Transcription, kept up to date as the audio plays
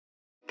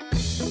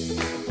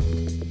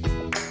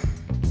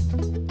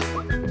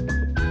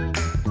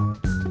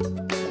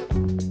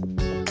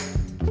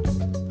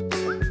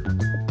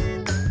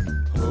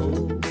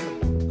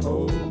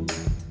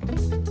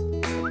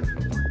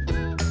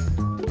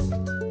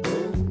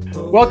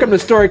Welcome to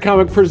Story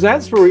Comic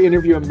Presents, where we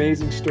interview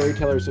amazing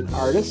storytellers and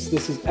artists.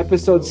 This is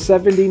episode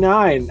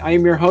 79. I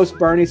am your host,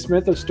 Barney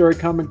Smith of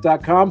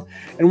StoryComic.com,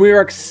 and we are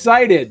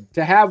excited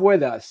to have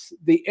with us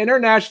the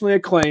internationally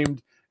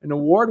acclaimed and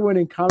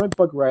award-winning comic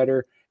book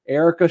writer,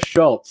 Erica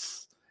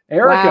Schultz.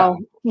 Erica. Wow,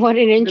 what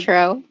an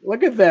intro.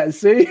 Look at that,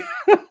 see?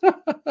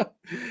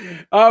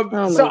 Oh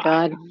my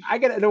God. I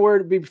got a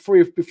word before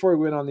we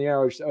went on the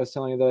air. I was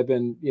telling you that I've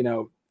been,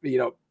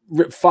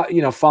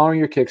 following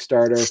your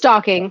Kickstarter.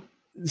 Stalking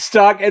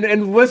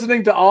and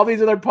listening to all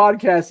these other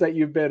podcasts that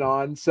you've been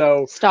on.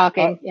 So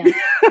stalking. Yeah.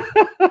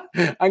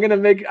 I'm gonna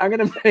make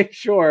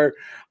sure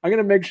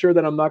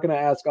that I'm not gonna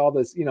ask all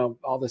the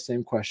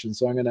same questions.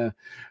 So I'm gonna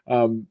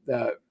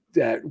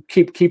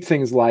keep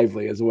things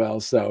lively as well.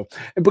 So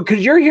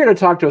because you're here to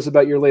talk to us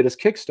about your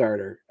latest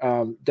Kickstarter,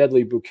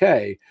 Deadly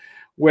Bouquet,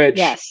 which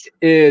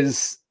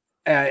is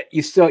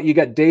you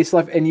got days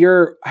left, and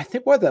I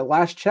think the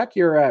last check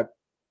you're at.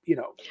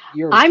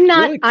 I'm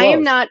not. Really I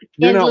am not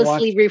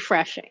endlessly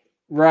refreshing.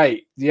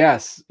 Right.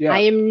 Yes. Yeah. I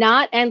am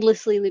not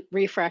endlessly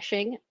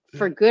refreshing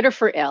for good or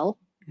for ill.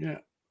 Yeah.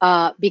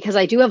 Because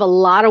I do have a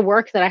lot of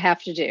work that I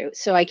have to do.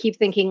 So I keep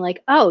thinking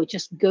like, oh,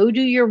 just go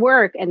do your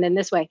work, and then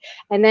this way,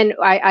 and then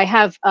I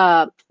have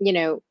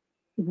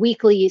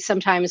weekly,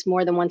 sometimes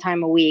more than one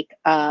time a week,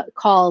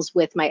 calls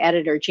with my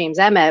editor James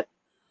Emmett.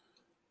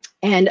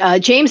 And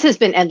James has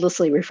been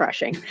endlessly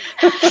refreshing.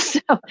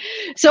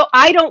 so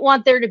I don't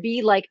want there to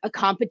be like a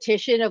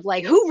competition of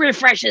like, who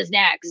refreshes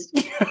next?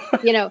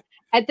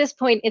 At this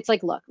point, it's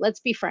like, look, let's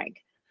be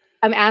frank.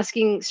 I'm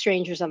asking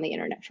strangers on the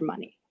internet for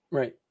money.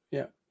 Right.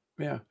 Yeah.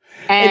 Yeah.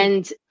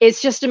 And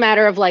it's just a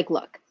matter of like,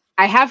 look,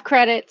 I have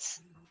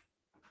credits.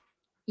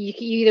 You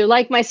either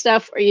like my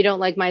stuff or you don't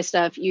like my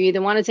stuff. You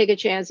either want to take a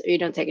chance or you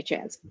don't take a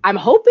chance. I'm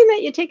hoping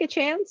that you take a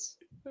chance.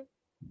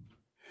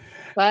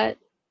 But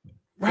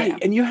right. yeah.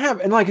 And you have,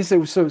 and like I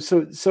said,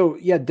 so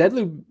yeah,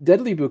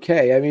 Deadly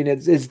Bouquet. I mean,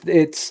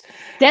 it's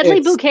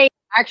Deadly Bouquet is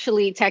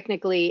actually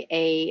technically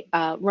a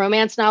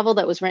romance novel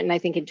that was written, I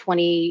think, in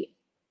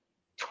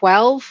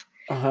 2012.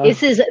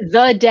 This is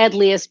The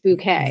Deadliest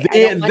Bouquet.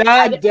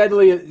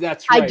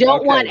 That's right. I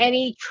don't want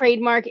any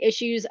trademark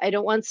issues. I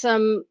don't want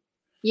some,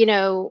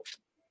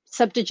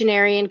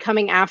 septuagenarian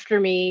coming after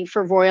me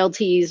for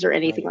royalties or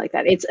anything like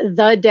that. It's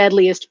The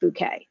Deadliest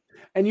Bouquet.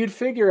 And you'd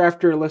figure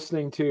after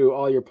listening to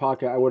all your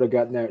podcast, I would have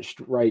gotten that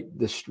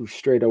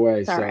straight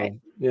away. So right.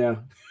 Yeah.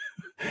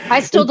 I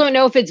still don't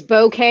know if it's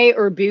bouquet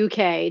or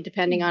bouquet,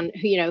 depending on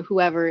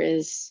whoever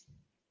is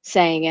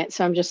saying it.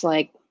 So I'm just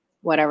like,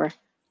 whatever.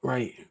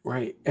 Right.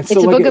 And it's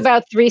a book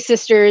about three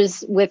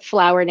sisters with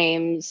flower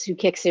names who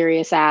kick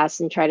serious ass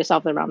and try to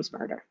solve their mom's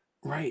murder.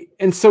 Right.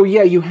 And so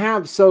yeah, you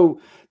have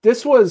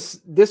this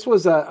was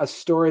a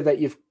story that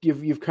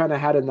you've kind of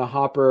had in the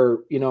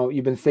hopper,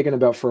 you've been thinking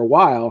about for a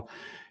while.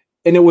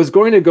 And it was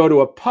going to go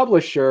to a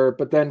publisher,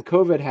 but then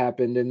COVID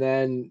happened, and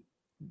then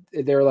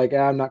they were like,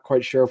 I'm not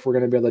quite sure if we're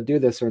going to be able to do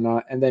this or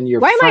not. And then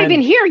why am I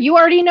even here? You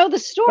already know the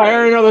story. I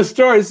already know the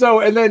story. So,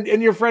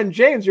 and your friend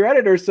James, your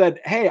editor, said,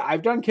 hey,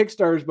 I've done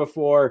Kickstarters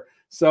before,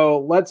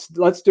 so let's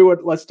do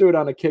it. Let's do it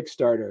on a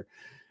Kickstarter.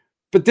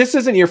 But this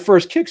isn't your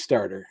first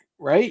Kickstarter,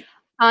 right?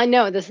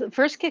 No, the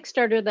first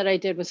Kickstarter that I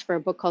did was for a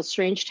book called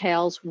Strange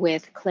Tales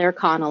with Claire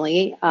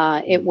Connolly.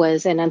 It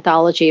was an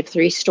anthology of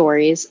 3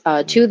 stories.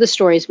 2 of the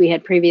stories we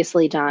had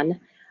previously done,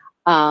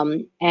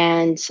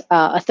 and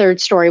a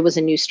third story was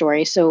a new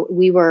story. So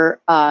we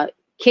were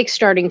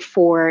kickstarting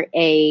for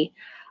a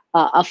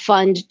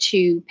fund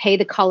to pay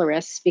the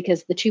colorists,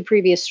 because the 2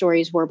 previous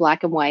stories were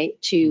black and white,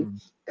 to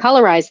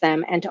colorize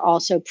them and to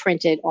also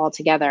print it all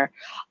together.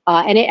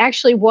 And it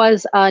actually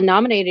was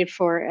nominated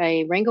for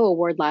a Ringo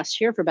Award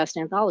last year for Best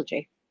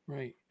Anthology.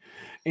 Right.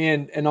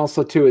 And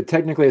also too, it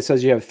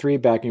says you have 3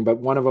 backing, but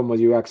one of them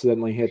was you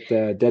accidentally hit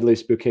the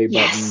Deadliest Bouquet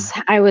button. Yes,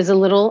 I was a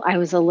little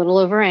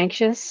over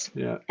anxious.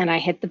 Yeah. And I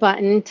hit the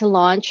button to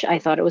launch. I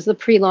thought it was the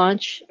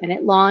pre-launch, and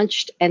it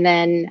launched, and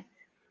then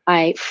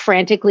I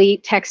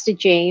frantically texted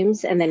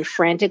James and then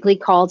frantically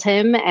called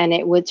him, and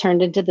it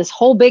turned into this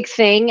whole big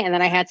thing. And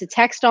then I had to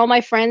text all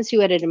my friends who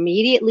had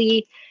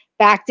immediately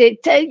backed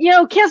it to,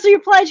 cancel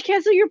your pledge.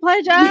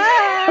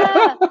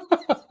 Ah!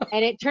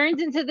 And it turned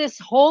into this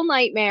whole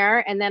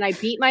nightmare. And then I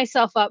beat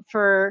myself up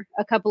for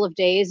a couple of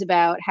days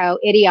about how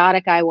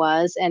idiotic I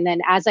was. And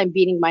then as I'm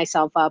beating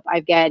myself up,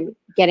 I've getting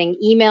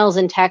emails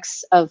and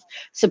texts of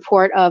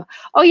support of,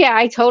 oh yeah,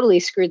 I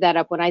totally screwed that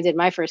up when I did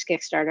my first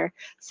Kickstarter.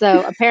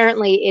 So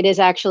apparently it is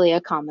actually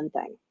a common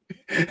thing.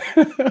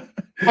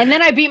 And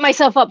then I beat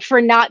myself up for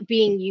not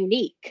being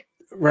unique.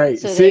 Right.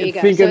 So there you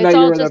go. So it's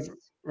all just,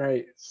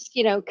 right.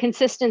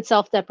 Consistent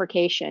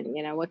self-deprecation.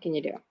 What can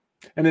you do?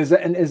 And is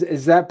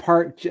that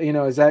part,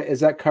 is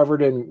that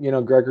covered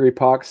in, Gregory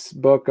Pock's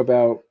book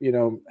about,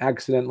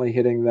 accidentally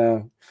hitting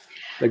the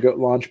The go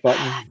launch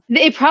button?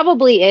 It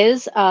probably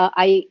is.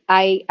 I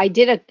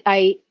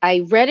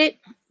read it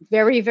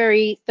very,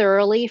 very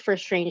thoroughly for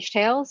Strange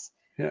Tales.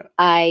 Yeah.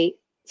 I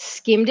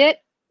skimmed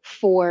it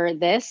for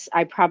this.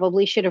 I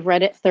probably should have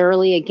read it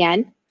thoroughly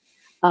again.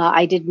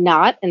 I did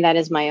not, and that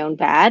is my own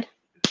bad.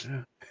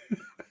 Yeah.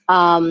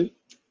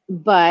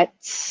 But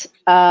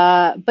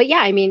yeah,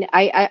 I mean,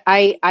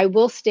 I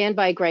will stand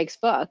by Greg's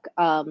book.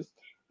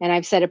 And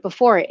I've said it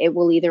before, it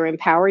will either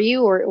empower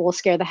you or it will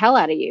scare the hell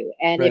out of you.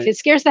 And if Right. it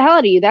scares the hell out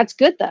of you, that's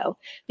good though,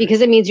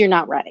 because it means you're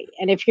not ready.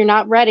 And if you're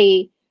not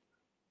ready,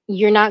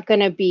 you're not going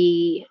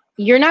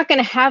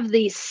to have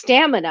the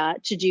stamina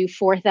to do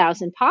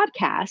 4,000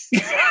 podcasts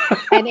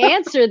and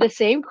answer the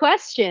same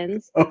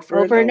questions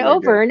over and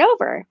over and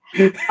over.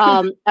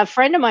 A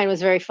friend of mine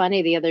was very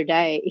funny the other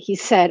day. He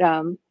said,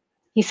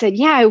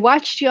 yeah, I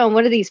watched you on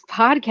one of these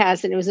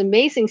podcasts and it was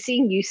amazing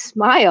seeing you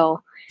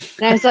smile.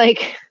 And I was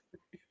like,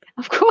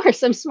 of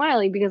course I'm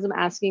smiling because I'm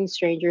asking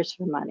strangers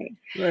for money.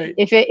 Right.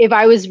 If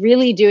I was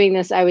really doing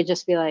this, I would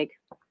just be like,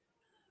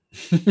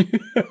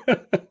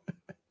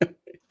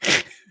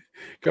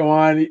 go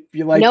on.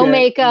 You like no it.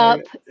 makeup,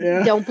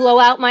 Yeah. don't blow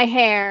out my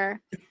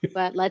hair.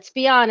 But let's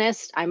be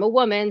honest, I'm a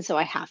woman, so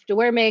I have to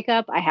wear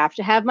makeup. I have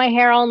to have my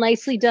hair all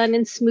nicely done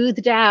and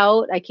smoothed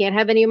out. I can't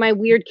have any of my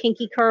weird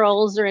kinky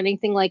curls or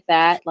anything like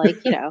that. Like,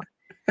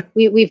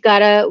 we've got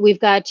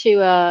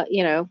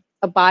to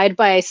abide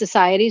by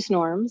society's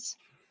norms.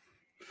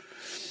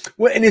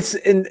 Well,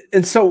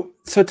 and so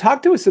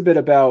talk to us a bit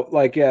about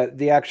like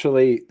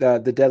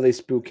the Deadly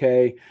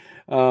Spooky.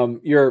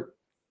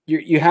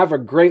 You have a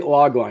great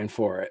log line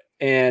for it,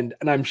 and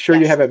I'm sure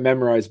you have it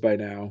memorized by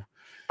now.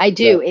 I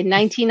do. In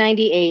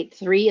 1998,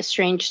 3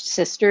 estranged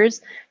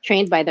sisters,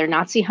 trained by their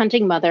Nazi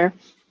hunting mother,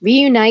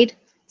 reunite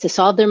to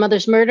solve their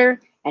mother's murder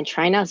and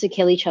try not to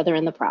kill each other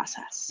in the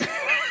process.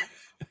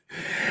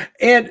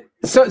 And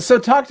so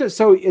talk to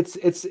so it's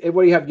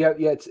what do you have? Yeah,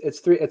 it's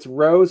 3. It's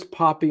Rose,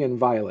 Poppy, and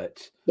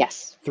Violet.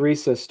 Yes, 3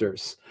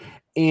 sisters,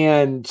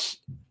 and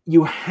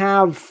you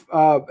have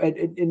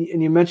and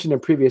you mentioned in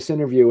a previous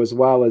interview as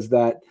well as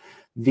that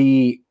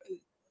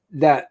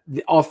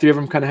all 3 of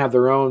them kind of have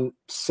their own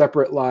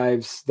separate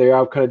lives. They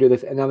all kind of do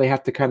this, and now they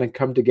have to kind of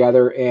come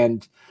together,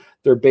 and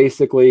they're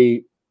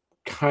basically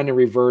kind of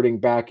reverting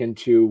back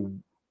into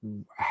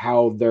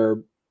how their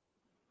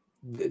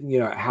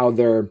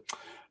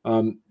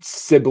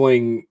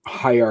sibling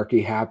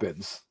hierarchy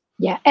happens.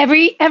 Yeah,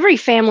 every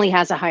family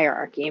has a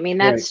hierarchy. I mean,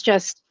 that's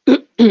just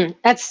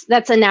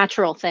that's a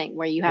natural thing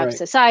where you have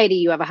society,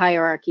 you have a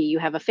hierarchy, you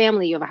have a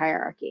family, you have a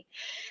hierarchy.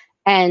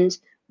 And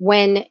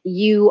when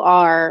you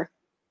are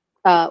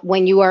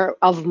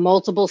of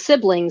multiple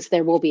siblings,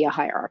 there will be a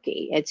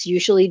hierarchy. It's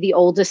usually the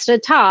oldest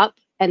at top,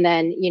 and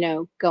then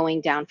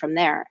going down from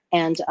there.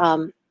 And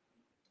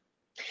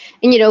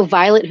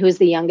Violet, who's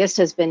the youngest,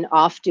 has been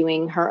off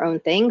doing her own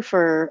thing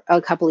for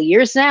a couple of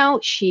years now.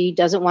 She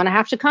doesn't want to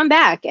have to come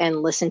back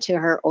and listen to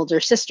her older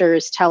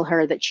sisters tell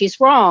her that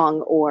she's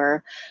wrong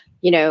or,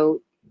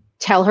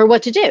 tell her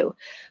what to do.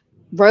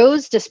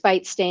 Rose,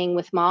 despite staying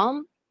with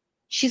mom,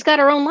 she's got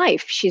her own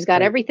life. She's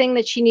got everything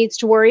that she needs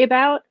to worry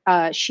about.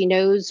 She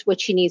knows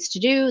what she needs to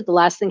do. The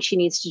last thing she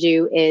needs to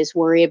do is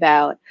worry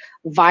about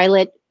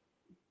Violet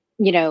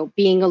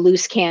being a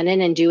loose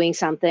cannon and doing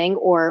something,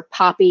 or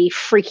Poppy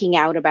freaking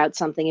out about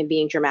something and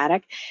being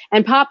dramatic.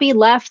 And Poppy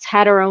left,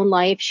 had her own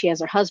life. She has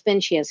her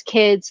husband, she has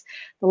kids.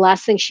 The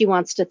last thing she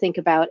wants to think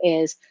about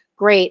is,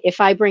 great, if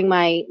I bring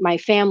my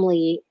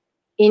family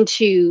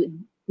into,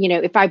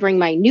 if I bring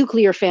my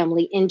nuclear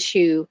family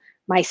into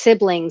my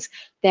siblings,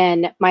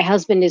 then my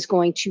husband is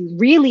going to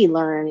really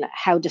learn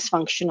how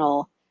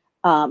dysfunctional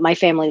my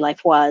family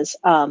life was.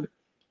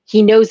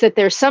 He knows that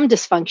there's some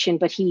dysfunction,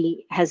 but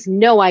he has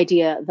no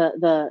idea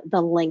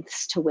the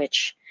lengths to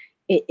which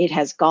it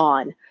has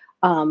gone,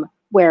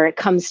 where it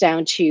comes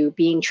down to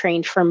being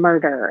trained for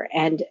murder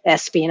and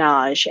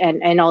espionage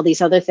and all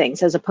these other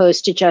things, as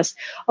opposed to just,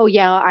 oh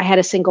yeah, I had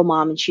a single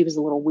mom and she was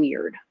a little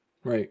weird.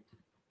 Right.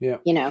 Yeah.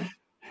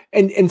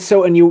 And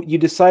so you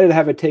decided to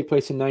have it take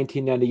place in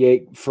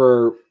 1998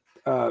 for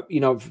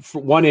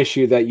one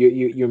issue that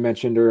you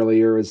mentioned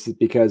earlier is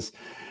because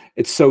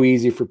it's so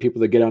easy for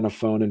people to get on a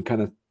phone and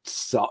kind of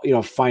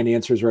find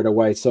answers right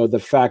away. So the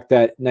fact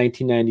that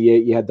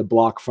 1998 you had the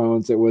block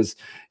phones,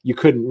 you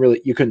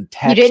couldn't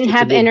text. You didn't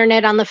have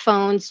internet on the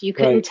phones. You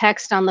couldn't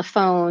text on the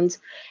phones.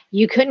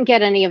 You couldn't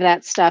get any of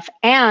that stuff.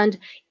 And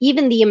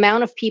even the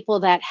amount of people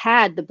that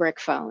had the brick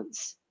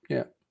phones.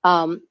 Yeah.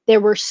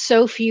 There were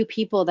so few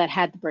people that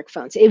had the brick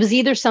phones. It was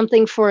either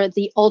something for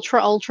the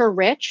ultra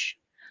rich,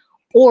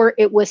 or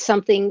it was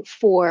something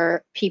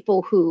for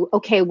people who,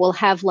 we'll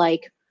have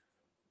like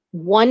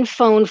one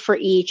phone for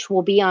each,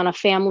 will be on a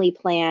family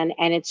plan,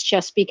 and it's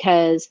just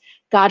because,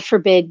 God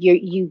forbid,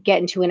 you get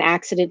into an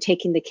accident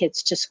taking the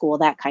kids to school,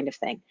 that kind of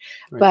thing.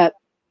 Right. But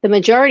the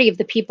majority of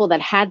the people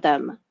that had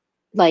them,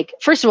 like,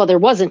 first of all, there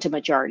wasn't a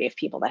majority of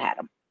people that had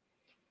them.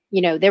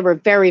 There were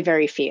very,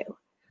 very few.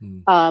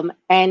 And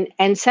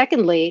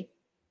secondly,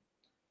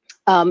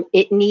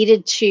 it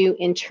needed to,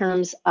 in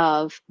terms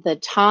of the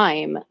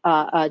time,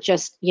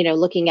 just,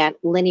 looking at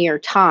linear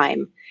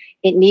time,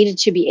 it needed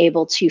to be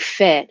able to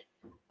fit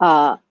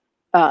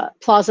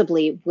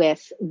plausibly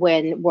with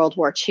when World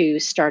War II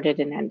started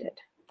and ended.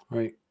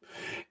 Right.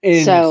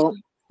 And So,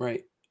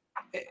 right.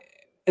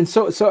 And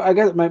so I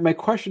guess my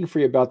question for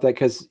you about that,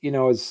 because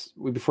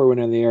before we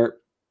went on the air,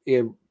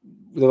 it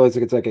looks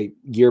like it's like a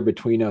year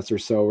between us or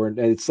so, and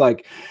it's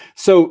like,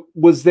 so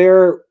was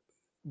there,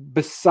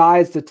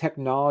 besides the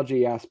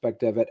technology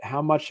aspect of it,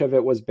 how much of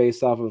it was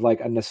based off of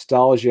like a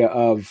nostalgia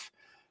of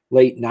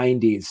late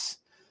 90s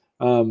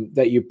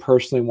that you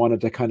personally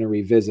wanted to kind of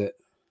revisit?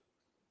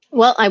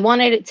 well, I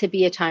wanted it to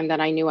be a time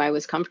that I knew I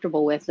was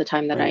comfortable with, the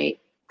time that Right.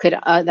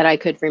 I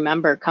could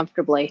remember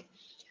comfortably.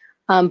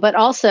 But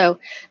also,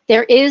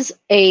 there is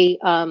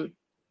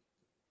it's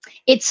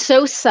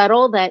so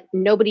subtle that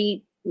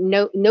nobody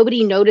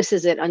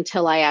notices it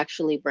until I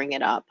actually bring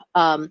it up.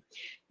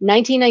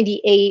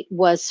 1998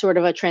 was sort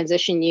of a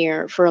transition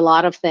year for a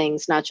lot of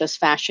things, not just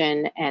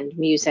fashion and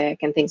music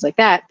and things like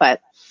that,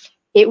 but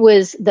it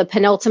was the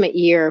penultimate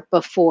year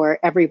before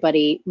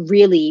everybody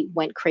really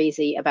went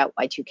crazy about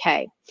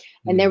Y2K.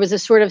 And there was a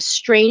sort of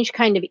strange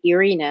kind of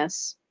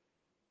eeriness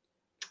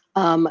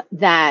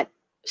that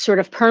sort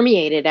of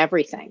permeated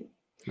everything.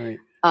 Right.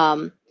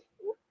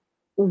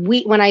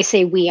 When I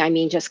say we, I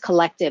mean just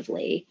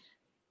collectively,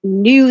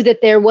 knew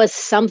that there was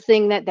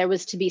something that there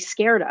was to be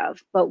scared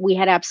of, but we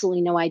had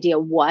absolutely no idea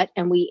what.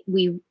 And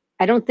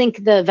I don't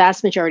think the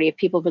vast majority of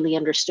people really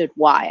understood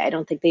why. I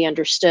don't think they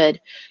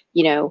understood,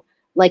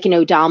 like an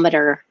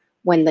odometer,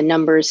 when the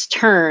numbers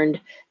turned,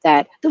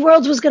 that the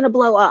world was going to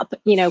blow up,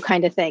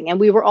 kind of thing.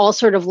 And we were all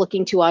sort of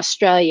looking to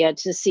Australia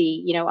to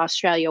see,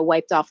 Australia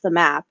wiped off the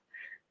map,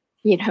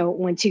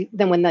 when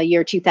the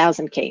year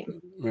 2000 came.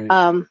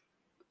 Right.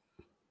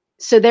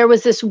 So there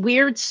was this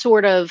weird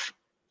sort of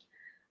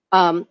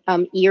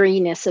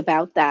eeriness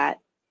about that,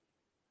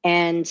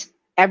 and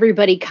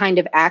everybody kind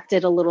of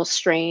acted a little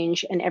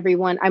strange, and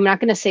everyone, I'm not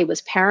going to say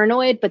was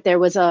paranoid, but there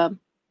was a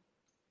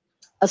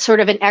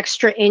sort of an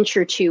extra inch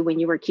or two when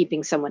you were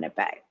keeping someone at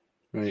bay.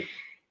 Right.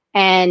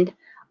 And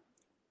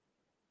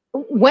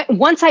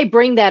once I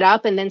bring that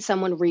up and then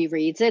someone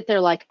rereads it, they're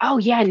like, oh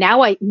yeah,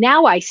 now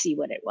I see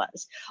what it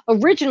was.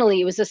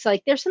 Originally, it was just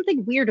like, there's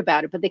something weird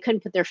about it, but they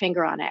couldn't put their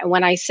finger on it. And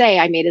when I say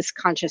I made a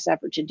conscious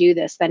effort to do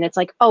this, then it's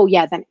like, oh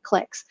yeah, then it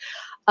clicks.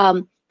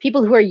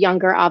 People who are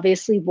younger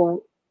obviously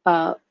won't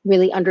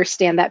really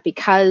understand that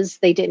because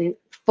they didn't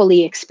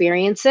fully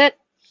experience it.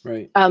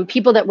 Right.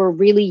 People that were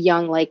really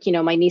young, like,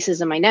 my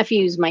nieces and my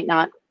nephews, might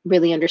not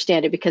really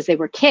understand it because they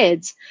were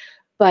kids.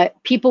 But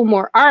people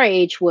more our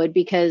age would,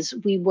 because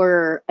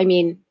we're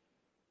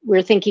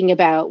thinking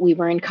about, we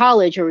were in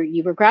college or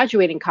you were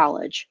graduating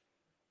college.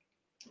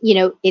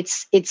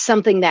 It's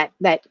something that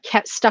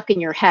kept stuck in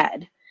your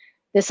head.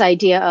 This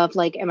idea of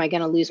like, am I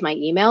going to lose my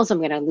emails? I'm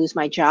going to lose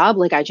my job.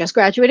 Like, I just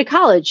graduated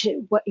college.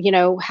 What,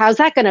 how's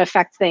that going to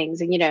affect things?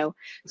 And,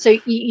 so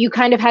you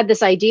kind of had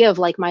this idea of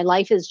like, my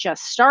life is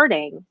just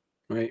starting.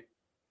 Right.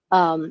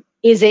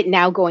 Is it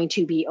now going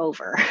to be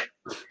over?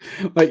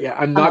 Like, yeah,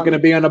 I'm not going to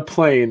be on a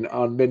plane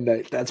on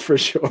midnight. That's for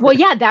sure. Well,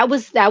 yeah, that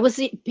was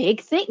a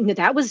big thing.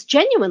 That was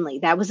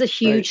a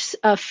huge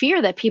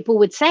fear that people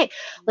would say.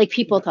 Like,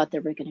 people thought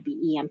there were going to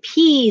be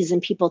EMPs,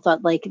 and people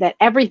thought like that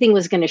everything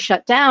was going to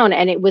shut down.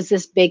 And it was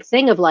this big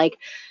thing of like,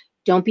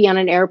 don't be on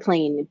an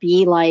airplane,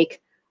 be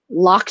like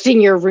locked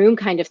in your room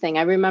kind of thing.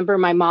 I remember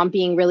my mom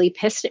being really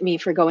pissed at me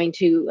for going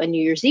to a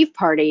New Year's Eve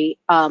party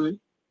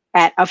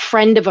at a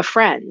friend of a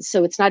friend.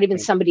 So it's not even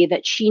somebody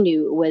that she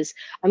knew. It was,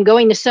 I'm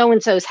going to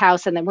so-and-so's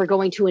house and then we're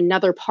going to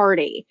another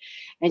party.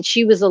 And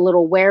she was a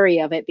little wary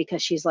of it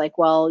because she's like,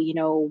 well,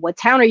 what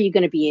town are you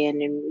going to be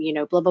in? And,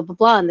 blah, blah, blah,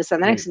 blah. And this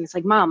and the next. And it's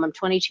like, Mom, I'm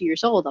 22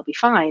 years old. I'll be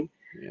fine.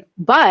 Yeah.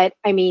 But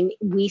I mean,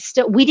 we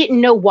didn't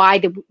know why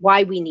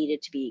we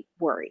needed to be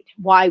worried,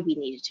 why we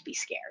needed to be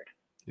scared.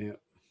 Yeah.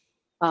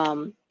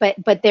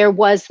 But there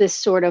was this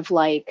sort of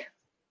like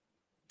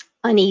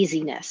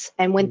uneasiness.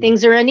 And when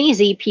things are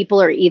uneasy,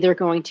 people are either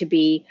going to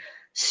be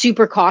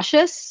super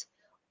cautious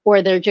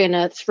or they're going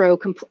to throw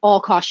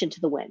all caution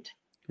to the wind.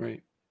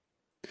 Right.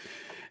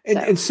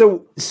 And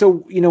so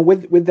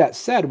with that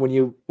said, when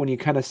you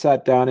kind of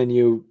sat down and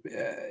you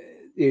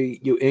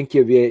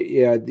incubate,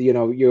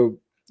 you're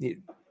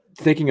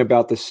thinking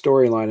about the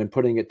storyline and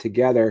putting it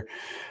together,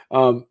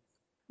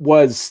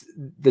 was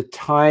the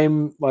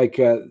time like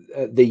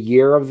the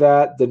year of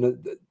that?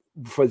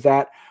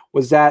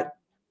 Was that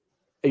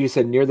you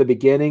said near the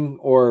beginning,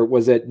 or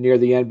was it near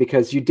the end?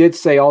 Because you did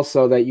say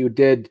also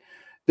that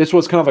this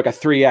was kind of like a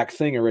 3-act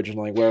thing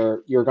originally,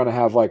 where you're going to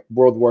have like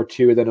World War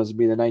II, then it was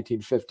be the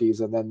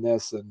 1950s, and then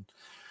this, and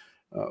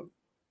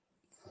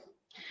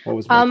what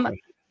was my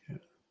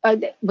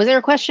question? Was there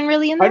a question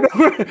really in there?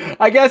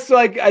 I guess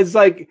like as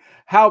like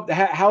how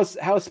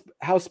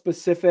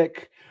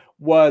specific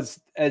was,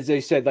 as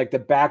they said, like the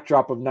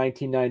backdrop of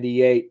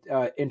 1998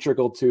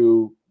 integral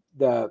to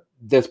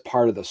this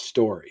part of the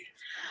story?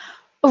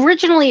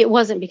 Originally, it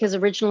wasn't, because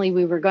originally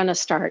we were going to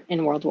start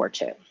in World War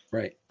II.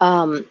 Right.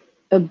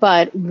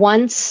 but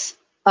once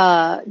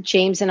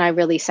James and I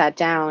really sat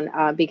down,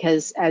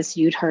 because as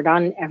you'd heard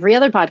on every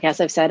other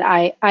podcast I've said,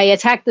 I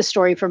attacked the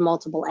story from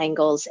multiple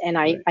angles, and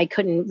I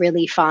couldn't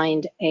really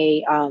find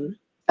a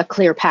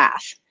clear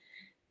path.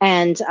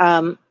 And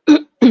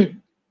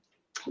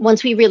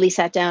once we really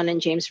sat down and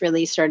James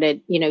really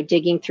started,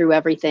 digging through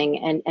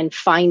everything and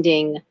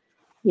finding,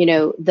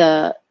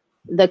 the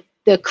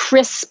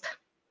crisp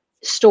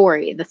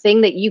story, the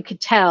thing that you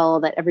could tell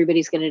that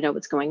everybody's going to know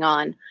what's going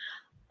on.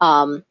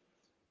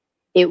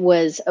 It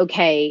was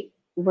okay.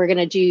 We're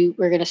going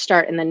to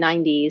start in the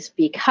 90s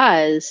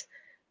because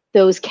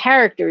those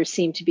characters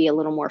seem to be a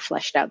little more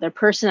fleshed out. Their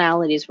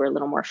personalities were a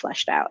little more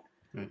fleshed out.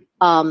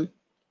 Right.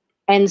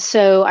 And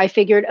so I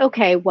figured,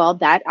 okay, well,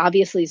 that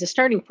obviously is a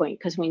starting point,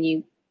 because when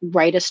you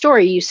write a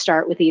story, you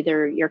start with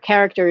either your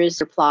characters,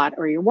 your plot,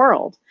 or your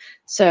world.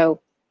 So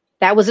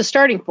that was a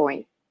starting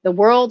point. The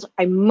world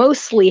I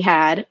mostly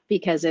had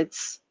because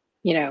it's,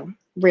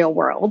 real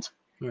world.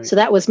 Right. So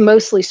that was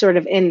mostly sort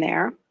of in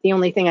there. The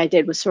only thing I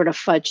did was sort of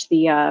fudge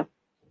the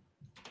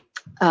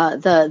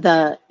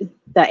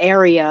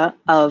area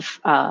of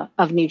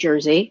New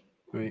Jersey.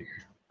 Right.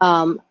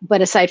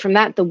 But aside from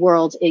that, the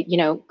world,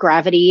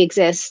 gravity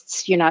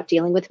exists. You're not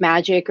dealing with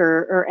magic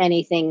or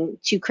anything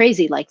too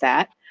crazy like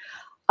that.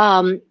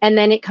 And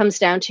then it comes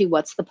down to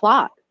what's the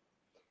plot.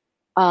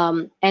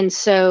 And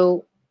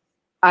so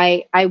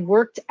I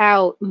worked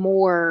out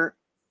more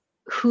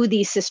who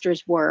these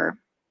sisters were,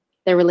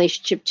 their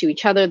relationship to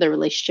each other, their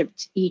relationship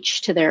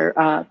each to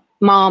their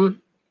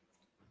mom.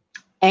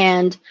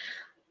 And,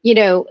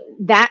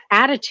 that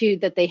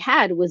attitude that they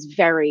had was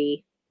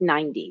very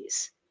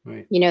 90s.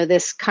 Right.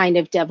 This kind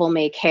of devil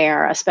may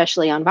care,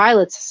 especially on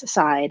Violet's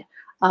side.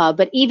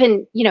 But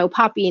even,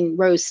 Poppy and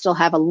Rose still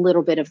have a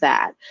little bit of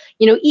that.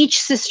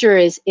 Each sister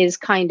is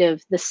kind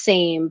of the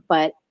same,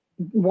 but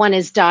one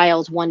is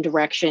dialed one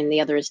direction, the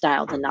other is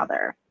dialed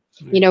another.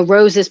 Right.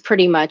 Rose is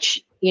pretty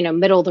much,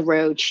 middle of the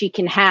road. She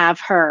can have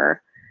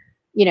her,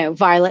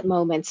 Violet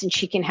moments, and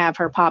she can have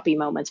her Poppy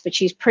moments, but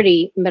she's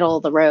pretty middle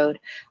of the road.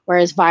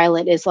 Whereas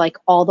Violet is like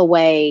all the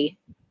way,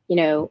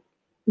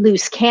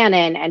 loose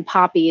cannon, and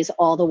Poppy is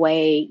all the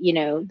way,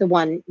 the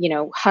one,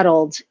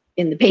 huddled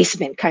in the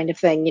basement kind of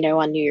thing,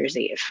 on New Year's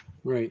Eve.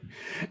 Right.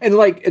 And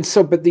but it's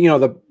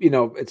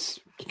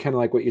kind of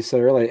like what you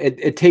said earlier.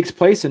 It takes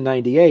place in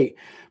 98,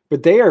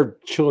 but they are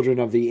children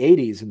of the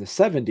 80s and the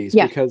 70s,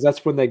 because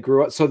that's when they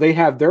grew up. So they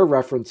have their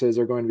references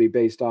are going to be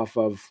based off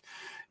of,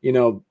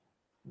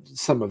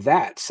 some of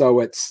that. So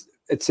it's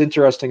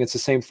interesting. It's the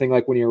same thing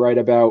like when you write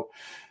about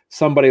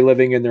somebody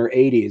living in their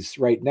 80s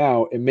right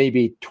now. It may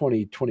be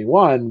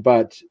 2021,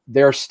 but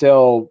they're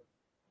still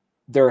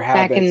their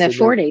habits back in the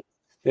 40s.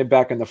 They're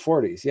back in the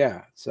 40s.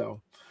 Yeah.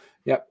 So,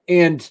 yeah.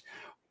 And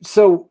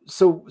so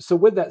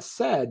with that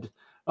said,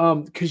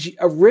 because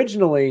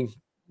originally,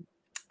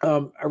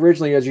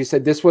 as you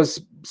said, this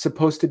was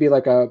supposed to be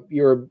like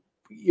you're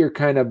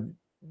kind of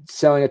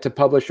selling it to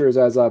publishers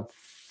as a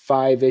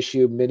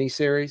 5-issue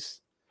miniseries.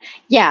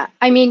 Yeah,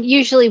 I mean,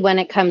 usually when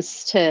it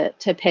comes to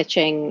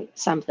pitching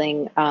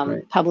something,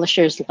 right.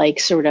 Publishers like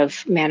sort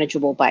of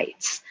manageable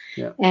bites.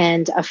 Yeah.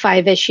 And a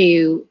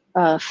 5-issue,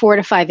 4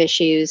 to 5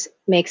 issues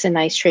makes a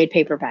nice trade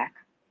paperback,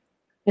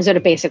 is what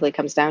it basically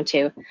comes down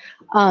to.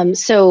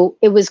 So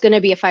it was going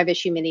to be a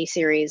 5-issue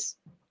miniseries,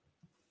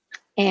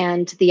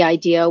 and the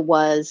idea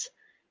was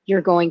you're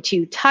going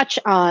to touch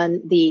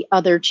on the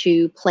other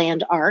 2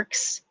 planned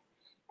arcs.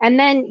 And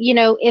then,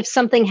 if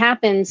something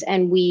happens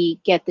and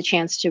we get the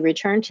chance to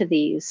return to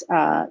these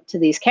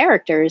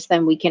characters,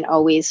 then we can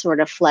always sort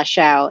of flesh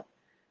out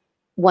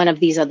one of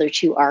these other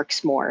 2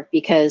 arcs more.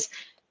 Because,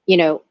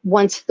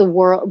 once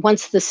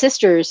the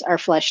sisters are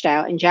fleshed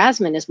out and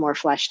Jasmine is more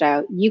fleshed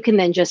out, you can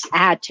then just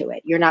add to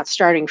it. You're not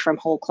starting from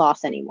whole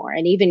cloth anymore.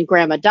 And even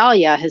Grandma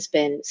Dahlia has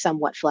been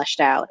somewhat fleshed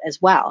out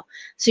as well.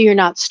 So you're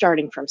not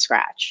starting from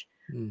scratch.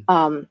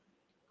 Mm.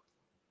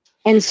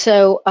 And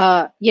so,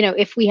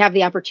 if we have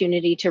the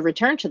opportunity to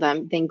return to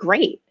them, then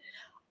great.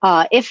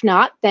 If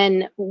not,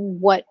 then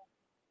what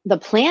the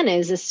plan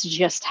is to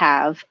just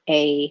have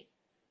a,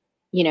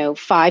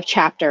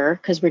 5-chapter,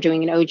 because we're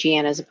doing an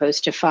OGN as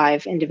opposed to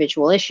 5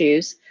 individual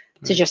issues,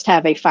 right. To just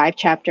have a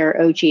 5-chapter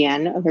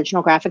OGN,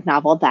 original graphic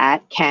novel,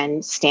 that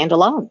can stand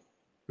alone.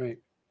 Right.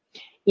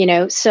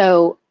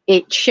 So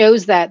it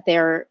shows that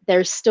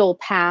there's still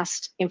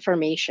past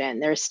information,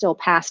 there's still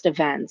past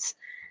events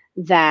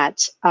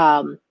that,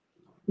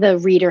 the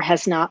reader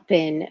has not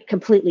been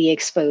completely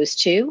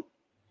exposed to,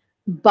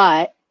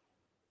 but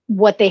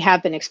what they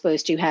have been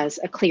exposed to has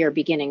a clear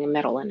beginning, a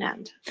middle, and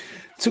end.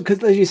 So,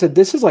 because as you said,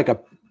 this is like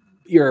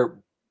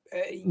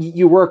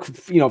you work,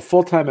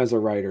 full-time as a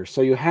writer.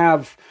 So you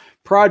have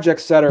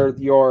projects that are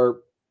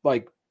you're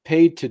like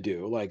paid to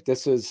do. Like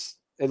this is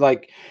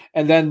like,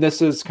 and then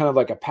this is kind of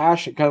like a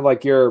passion, kind of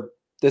like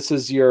this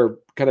is your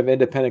kind of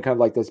independent, kind of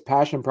like this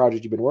passion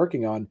project you've been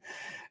working on.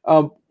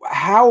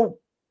 How,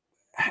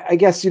 I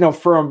guess,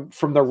 from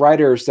the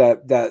writers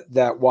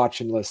that watch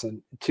and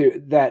listen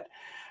to that,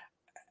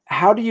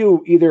 how do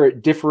you either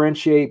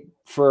differentiate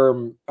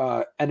firm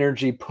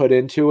energy put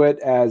into it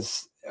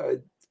as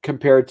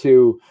compared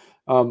to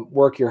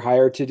work you're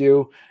hired to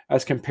do,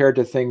 as compared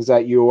to things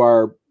that you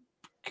are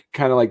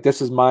kind of like,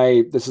 this is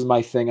my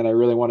thing and I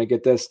really want to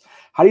get this?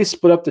 How do you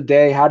split up the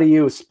day? How do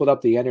you split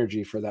up the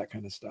energy for that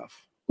kind of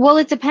stuff? Well,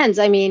 it depends.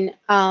 I mean,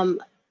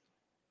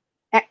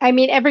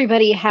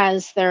 everybody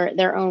has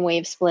their own way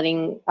of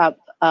splitting up,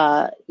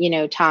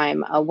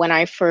 time. When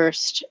I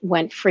first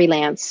went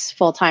freelance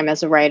full time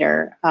as a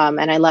writer,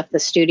 and I left the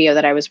studio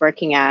that I was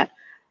working at,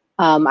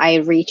 I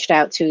reached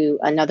out to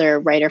another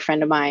writer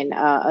friend of mine,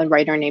 a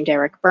writer named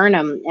Eric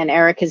Burnham, and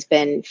Eric has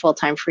been full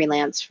time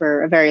freelance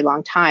for a very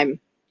long time.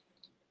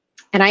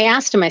 And I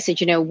asked him, I said,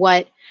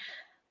 what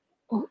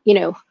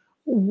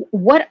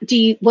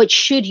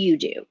should you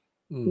do?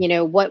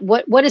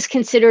 What is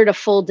considered a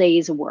full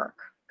day's work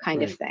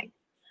kind of thing?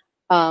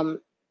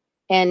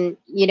 And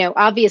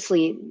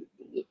obviously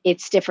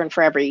it's different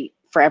for every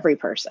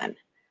person.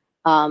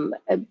 And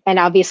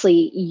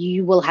obviously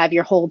you will have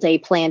your whole day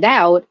planned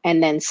out,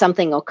 and then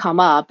something will come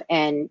up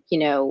and,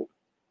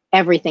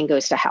 everything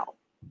goes to hell.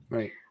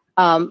 Right.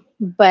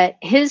 But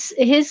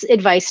his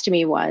advice to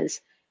me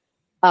was,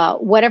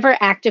 whatever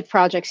active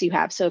projects you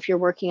have. So if you're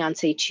working on,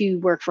 say, 2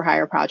 work for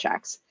hire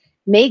projects,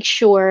 make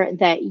sure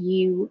that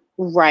you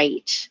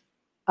write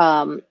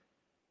 5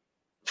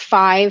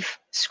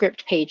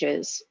 script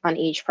pages on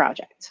each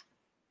project.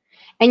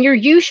 And you're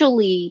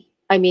usually,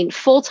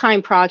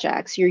 full-time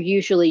projects, you're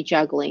usually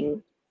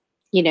juggling,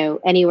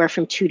 anywhere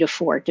from 2 to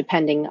 4,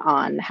 depending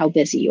on how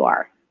busy you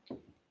are.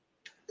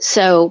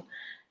 So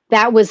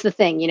that was the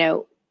thing,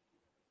 and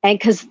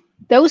because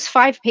those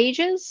 5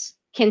 pages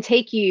can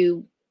take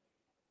you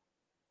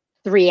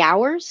 3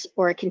 hours,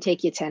 or it can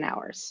take you 10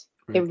 hours.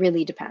 Right. It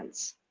really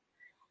depends.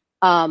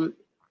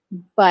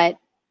 But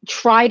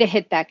try to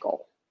hit that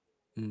goal.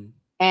 And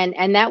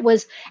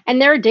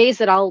there are days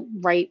that I'll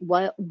write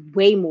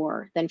way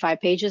more than 5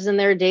 pages, and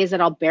there are days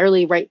that I'll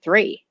barely write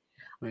 3.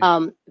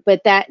 Right.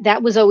 But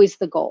that was always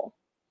the goal.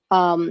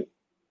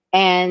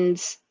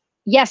 And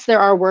yes, there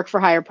are work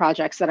for hire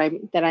projects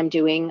that I'm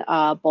doing,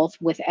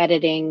 both with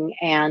editing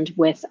and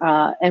with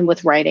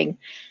writing.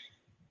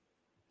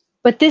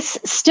 But this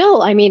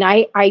still,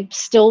 I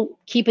still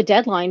keep a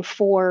deadline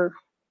for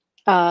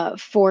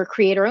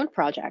creator-owned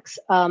projects.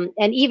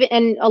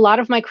 And a lot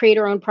of my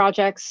creator-owned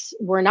projects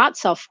were not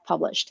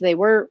self-published. They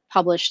were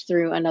published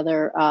through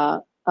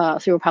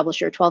through a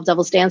publisher. 12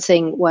 Devils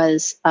Dancing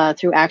was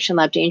through Action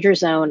Lab Danger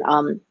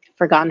Zone.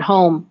 Forgotten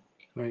Home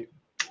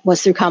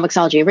was through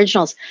Comixology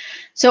Originals.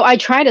 So I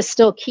try to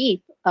still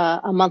keep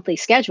a monthly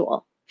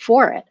schedule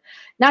for it,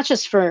 not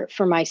just for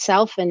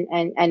myself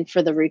and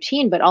for the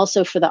routine, but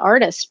also for the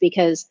artist,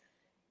 because,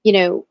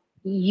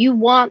 you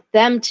want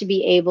them to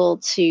be able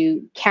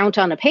to count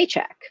on a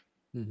paycheck,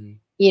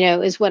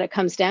 is what it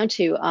comes down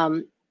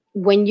to.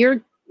 When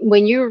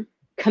you're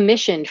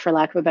commissioned, for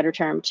lack of a better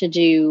term, to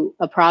do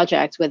a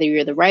project, whether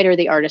you're the writer,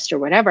 the artist, or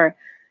whatever,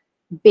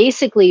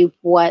 basically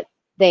what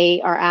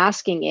they are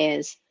asking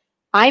is,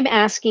 I'm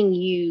asking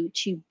you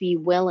to be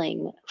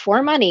willing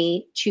for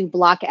money to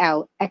block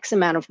out X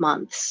amount of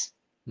months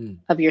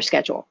of your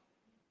schedule.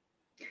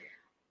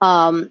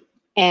 And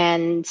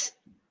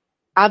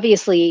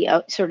obviously,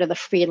 sort of the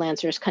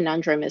freelancer's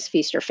conundrum is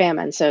feast or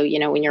famine. So,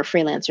 when you're a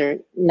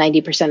freelancer,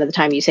 90% of the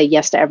time you say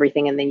yes to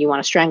everything, and then you want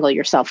to strangle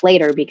yourself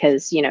later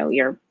because,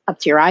 you're up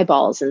to your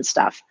eyeballs and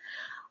stuff.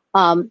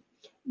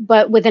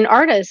 But with an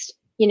artist,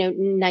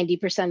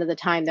 90% of the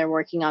time they're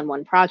working on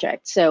one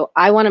project. So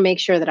I want to make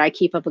sure that I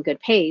keep up a good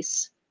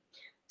pace.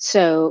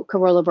 So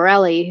Carola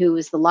Borelli, who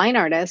is the line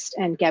artist,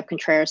 and Gab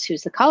Contreras,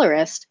 who's the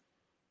colorist,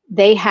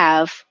 they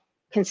have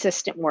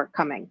consistent work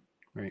coming.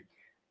 Right.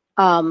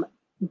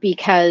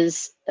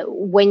 Because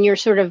when you're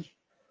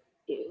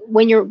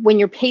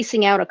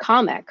pacing out a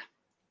comic,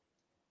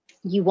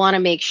 you want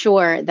to make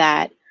sure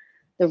that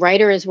the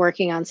writer is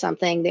working on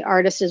something, the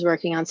artist is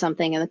working on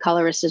something, and the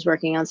colorist is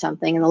working on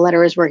something, and the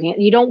letterer is working.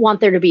 You don't want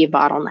there to be a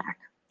bottleneck.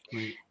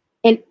 Right.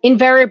 And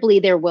invariably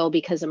there will,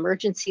 because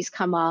emergencies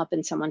come up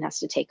and someone has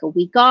to take a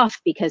week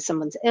off because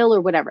someone's ill or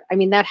whatever.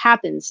 That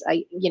happens.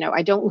 I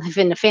don't live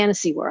in a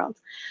fantasy world,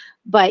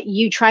 but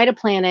you try to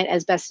plan it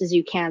as best as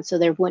you can so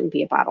there wouldn't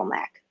be a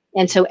bottleneck.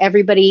 And so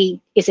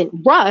everybody isn't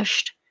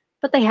rushed,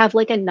 but they have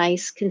like a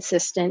nice,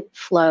 consistent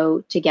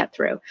flow to get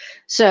through.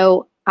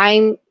 So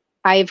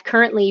I've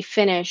currently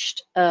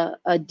finished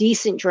a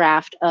decent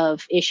draft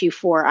of issue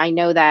 4. I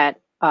know that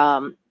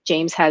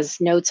James has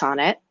notes on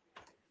it,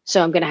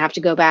 so I'm going to have to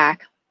go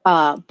back.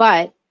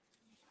 But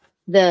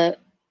the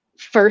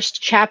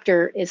first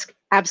chapter is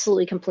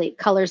absolutely complete.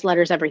 Colors,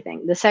 letters,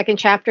 everything. The second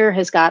chapter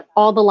has got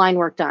all the line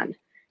work done.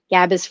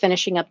 Gab is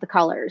finishing up the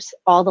colors.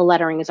 All the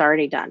lettering is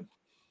already done.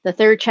 The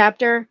third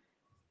chapter,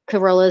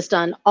 Carola's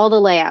done all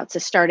the layouts,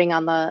 is starting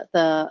on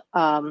the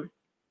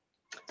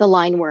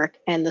line work,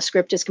 and the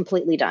script is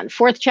completely done.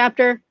 Fourth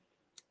chapter,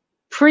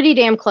 pretty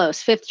damn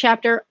close. Fifth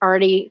chapter,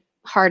 already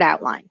hard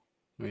outline.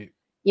 Right.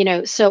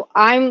 So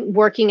I'm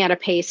working at a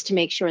pace to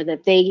make sure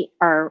that they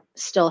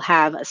still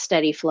have a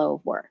steady flow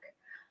of work.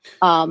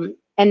 And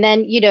and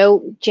then,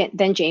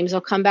 then James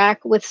will come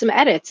back with some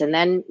edits, and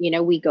then,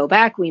 we go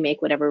back, we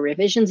make whatever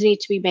revisions need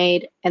to be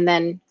made, and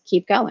then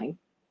keep going.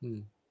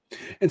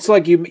 And so,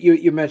 like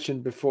you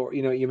mentioned before,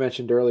 you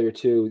mentioned earlier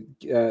too,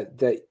 that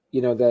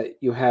that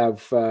you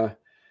have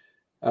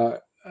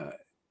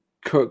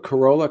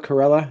Carola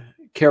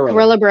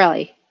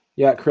Borelli.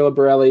 Yeah, Carola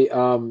Borelli,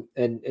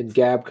 and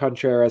Gab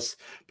Contreras,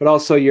 but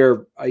also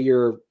your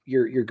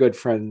good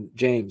friend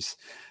James,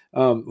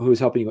 who's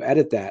helping you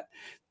edit that.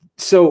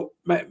 So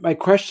my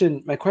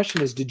question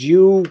is, did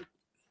you,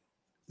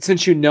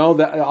 since you know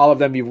that all of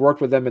them, you've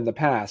worked with them in the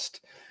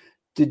past,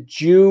 do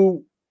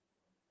you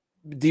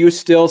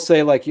still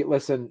say, like,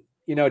 listen,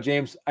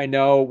 James, I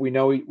know we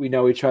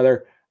know each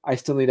other, I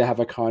still need to have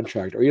a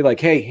contract? Or are you like,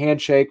 hey,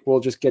 handshake, we'll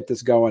just get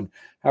this going?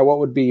 How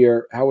did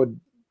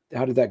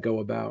that go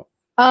about?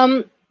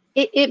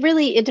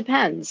 It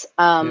depends.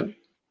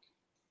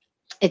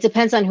 It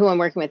depends on who I'm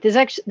working with.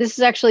 This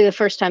is actually the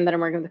first time that I'm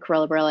working with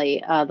Carola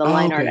Borelli, the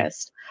line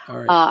artist. All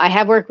right. I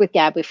have worked with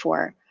Gab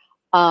before.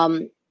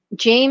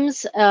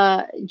 James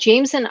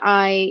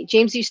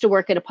used to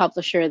work at a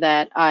publisher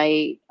that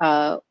I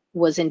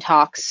was in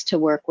talks to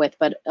work with,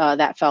 but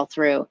that fell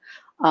through.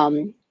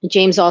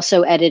 James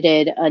also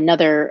edited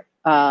another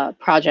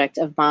project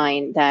of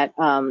mine that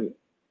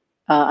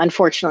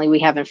unfortunately we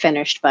haven't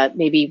finished, but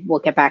maybe we'll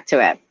get back to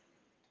it.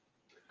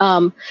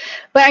 But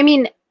I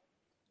mean,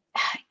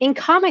 in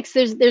comics,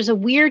 there's a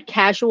weird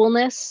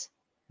casualness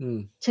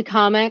to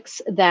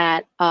comics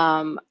that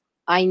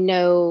I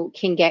know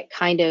can get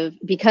kind of,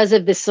 because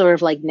of this sort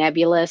of like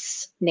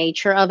nebulous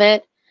nature of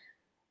it,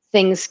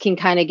 things can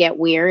kind of get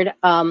weird.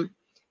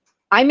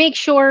 I make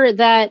sure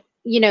that,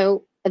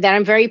 that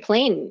I'm very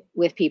plain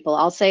with people.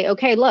 I'll say,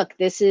 okay, look,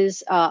 this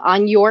is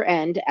on your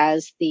end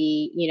as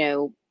the,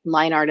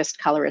 line artist,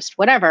 colorist,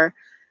 whatever,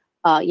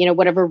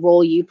 whatever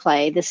role you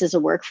play. This is a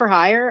work for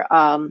hire.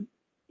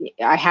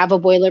 I have a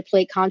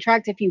boilerplate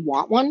contract. If you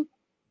want one,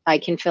 I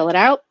can fill it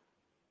out,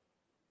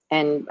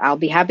 and I'll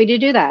be happy to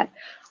do that.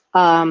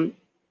 For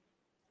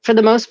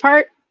the most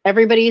part,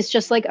 everybody's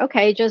just like,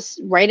 okay,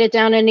 just write it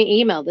down in an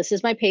email. This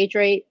is my page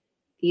rate.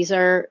 These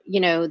are,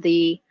 these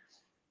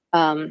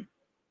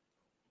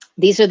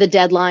are the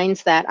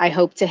deadlines that I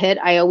hope to hit.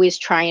 I always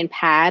try and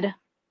pad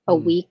a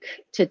week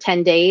to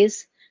 10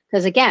 days.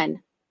 Because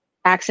again,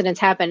 accidents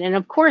happen. And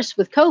of course,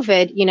 with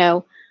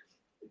COVID,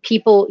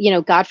 people,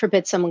 God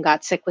forbid someone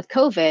got sick with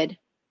COVID,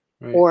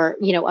 right, or,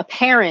 a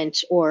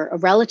parent or a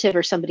relative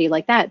or somebody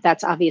like that,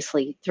 that's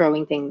obviously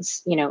throwing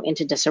things,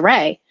 into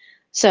disarray.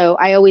 So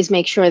I always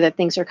make sure that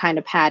things are kind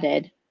of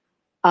padded.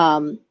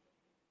 And,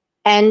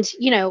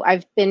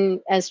 I've been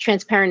as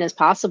transparent as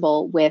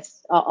possible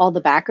with all the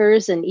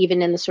backers, and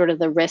even in the sort of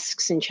the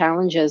risks and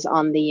challenges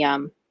on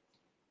the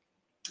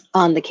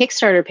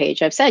Kickstarter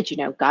page. I've said,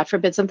 God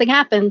forbid something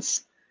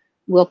happens,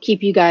 we'll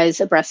keep you guys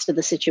abreast of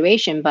the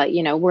situation, but,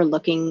 we're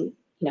looking,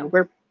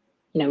 we're,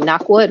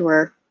 knock wood,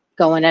 we're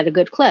going at a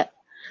good clip.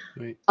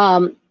 Right.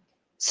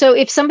 So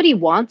if somebody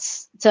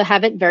wants to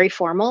have it very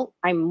formal,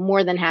 I'm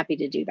more than happy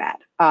to do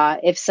that.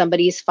 If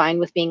somebody's fine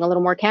with being a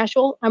little more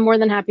casual, I'm more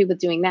than happy with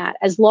doing that,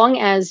 as long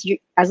as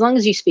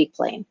you speak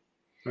plain.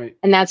 Right.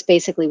 And that's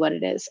basically what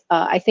it is.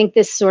 I think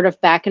this sort of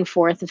back and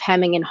forth of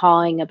hemming and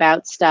hawing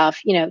about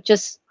stuff,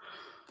 just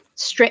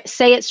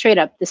say it straight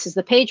up. This is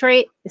the page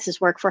rate. This is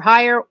work for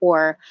hire,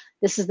 or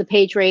this is the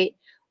page rate.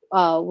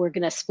 We're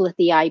going to split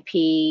the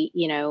IP,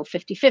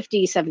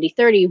 50-50,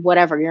 70-30,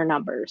 whatever your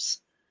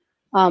numbers.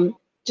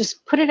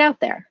 Just put it out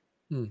there.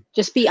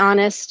 Just be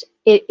honest.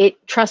 It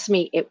trust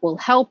me, it will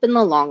help in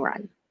the long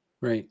run.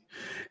 Right.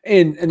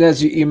 And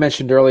as you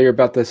mentioned earlier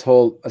about this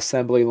whole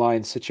assembly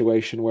line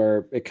situation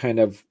where it kind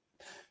of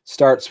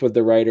starts with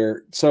the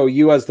writer. So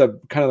you, as the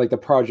kind of like the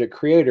project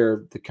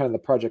creator, the kind of the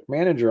project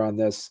manager on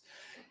this,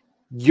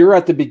 you're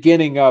at the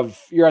beginning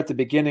of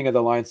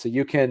the line, so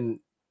you can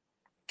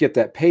get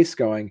that pace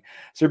going.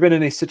 Has there been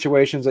any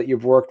situations that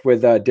you've worked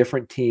with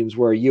different teams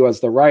where you, as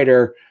the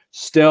writer,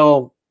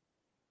 still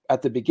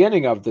at the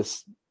beginning of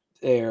this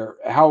air,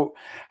 how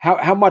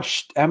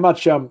much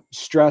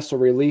stress or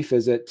relief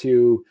is it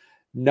to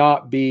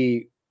not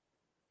be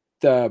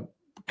the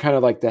kind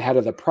of like the head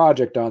of the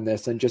project on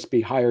this and just be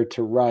hired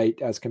to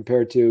write, as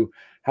compared to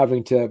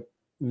having to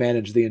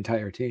manage the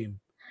entire team?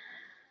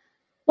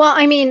 Well,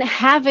 I mean,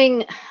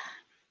 having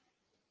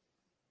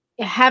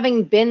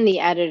been the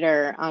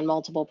editor on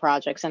multiple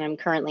projects, and I'm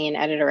currently an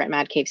editor at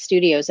Mad Cave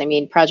Studios, I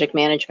mean, project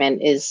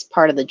management is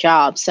part of the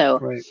job. So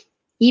right.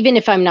 Even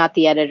if I'm not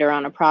the editor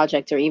on a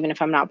project, or even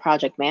if I'm not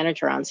project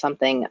manager on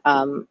something,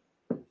 and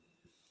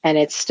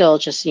it's still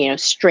just,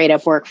 straight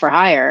up work for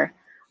hire,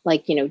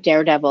 like,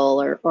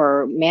 Daredevil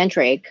or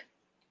Mandrake,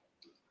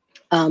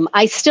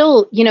 I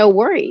still,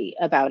 worry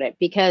about it,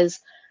 because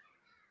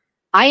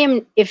I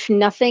am, if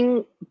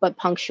nothing but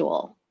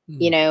punctual.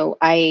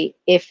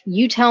 If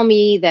you tell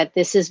me that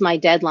this is my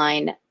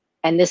deadline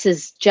and this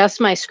is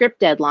just my script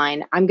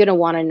deadline, I'm going to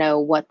want to know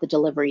what the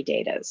delivery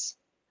date is.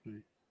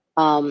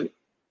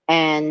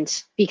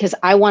 And because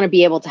I want to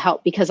be able to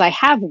help, because I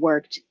have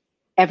worked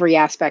every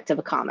aspect of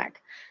a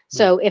comic.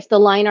 So if the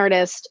line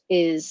artist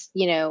is,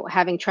 you know,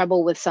 having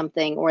trouble with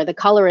something, or the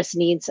colorist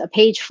needs a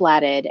page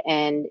flatted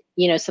and,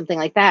 you know, something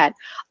like that,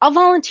 I'll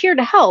volunteer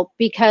to help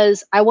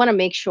because I want to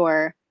make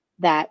sure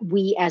that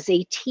we as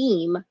a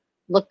team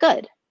look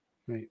good,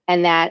 Right.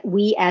 and that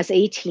we as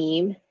a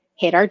team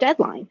hit our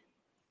deadline.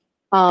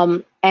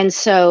 And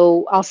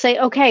so I'll say,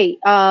 okay,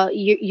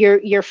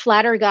 your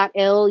flatter got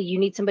ill. You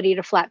need somebody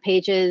to flat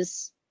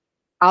pages.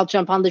 I'll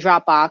jump on the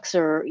Dropbox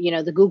or, you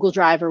know, the Google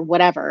Drive or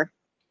whatever.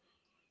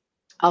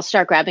 I'll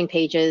start grabbing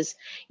pages.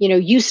 You know,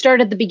 you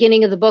start at the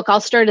beginning of the book, I'll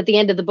start at the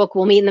end of the book.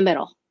 We'll meet in the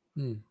middle.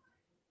 You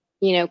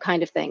know,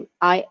 kind of thing.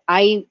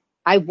 I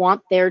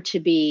want there to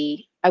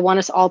be, I want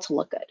us all to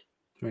look good.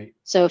 Right.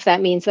 So if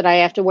that means that I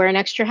have to wear an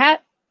extra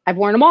hat, I've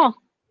worn them all.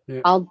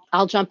 Yeah.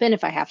 I'll jump in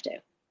if I have to.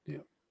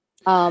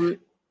 Yeah.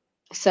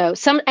 So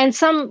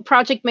some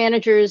project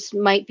managers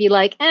might be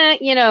like,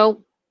 you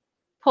know,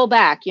 pull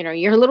back, you know,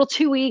 you're a little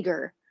too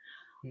eager.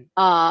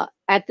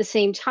 At the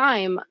same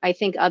time, I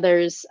think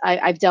others,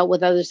 I've dealt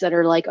with others that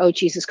are like, oh,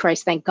 Jesus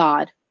Christ, thank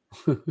God.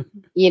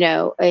 You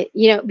know,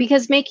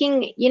 because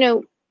making, you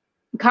know,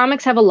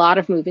 comics have a lot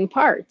of moving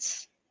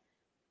parts.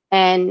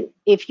 And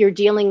if you're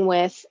dealing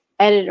with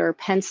editor,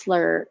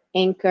 penciler,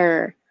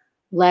 inker,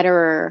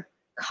 letterer,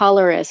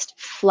 colorist,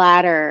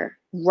 flatter,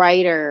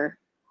 writer,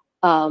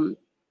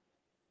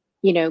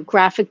 you know,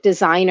 graphic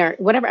designer,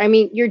 whatever. I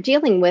mean, you're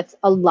dealing with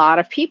a lot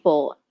of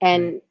people,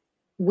 and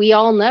we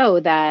all know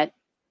that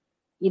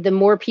the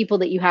more people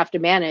that you have to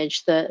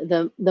manage,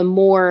 the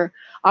more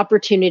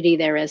opportunity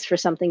there is for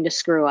something to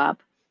screw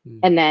up,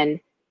 and then,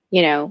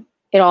 you know,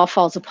 it all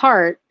falls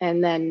apart,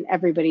 and then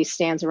everybody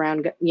stands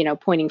around, you know,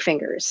 pointing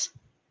fingers.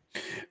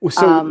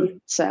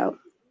 So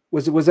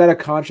was that a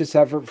conscious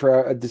effort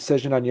for a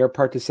decision on your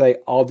part to say,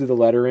 I'll do the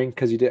lettering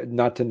because you did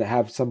not to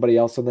have somebody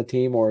else on the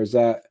team, or is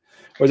that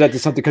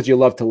just something because you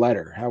love to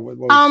letter?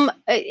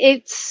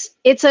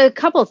 It's a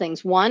couple of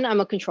things. One, I'm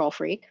a control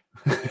freak.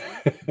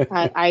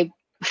 I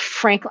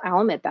frankly,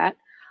 I'll admit that.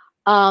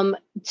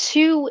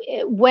 Two,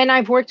 when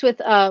I've worked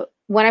with other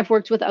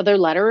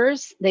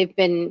letterers, they've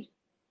been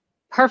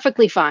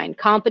perfectly fine,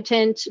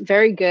 competent,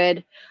 very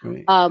good.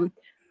 Right.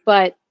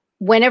 But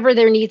whenever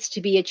there needs to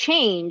be a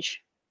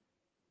change,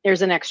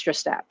 there's an extra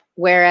step.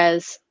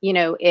 Whereas, you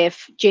know,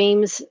 if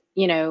James,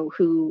 you know,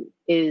 who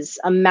is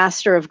a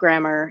master of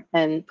grammar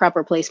and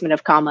proper placement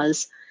of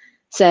commas,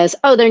 says,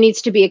 oh, there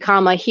needs to be a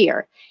comma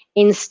here,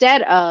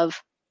 instead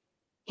of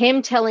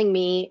him telling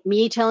me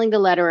telling the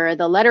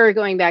letterer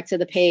going back to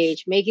the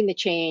page, making the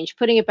change,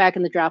 putting it back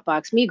in the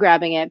Dropbox, me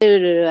grabbing it. Blah,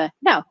 blah, blah.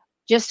 No,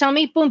 just tell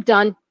me, boom,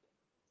 done.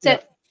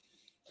 That's it.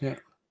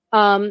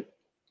 Yeah.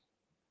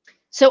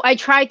 So I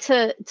try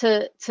to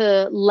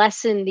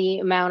lessen the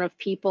amount of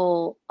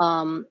people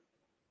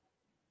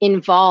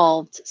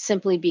involved,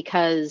 simply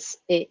because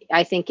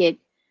I think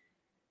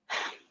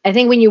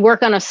when you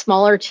work on a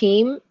smaller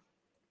team,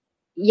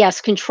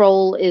 yes,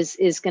 control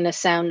is going to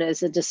sound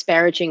as a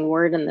disparaging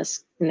word in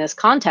this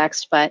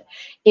context, but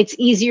it's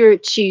easier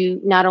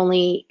to not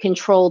only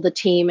control the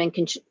team and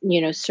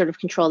you know, sort of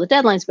control the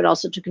deadlines, but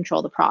also to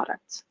control the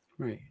product.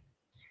 Right.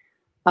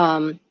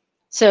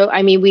 So,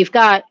 I mean, we've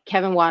got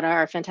Kevin Wada,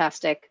 our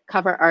fantastic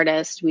cover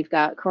artist. We've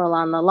got Coral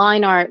on the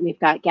line art. We've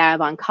got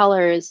Gab on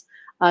colors.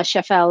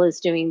 Shefel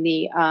is doing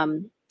the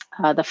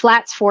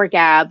flats for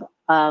Gab.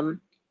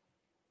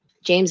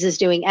 James is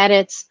doing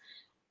edits.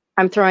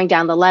 I'm throwing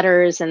down the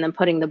letters and then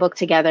putting the book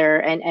together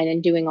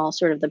and doing all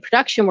sort of the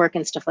production work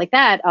and stuff like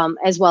that,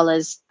 as well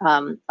as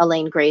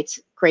Elaine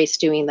Grace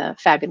doing the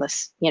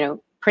fabulous, you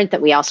know, print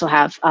that we also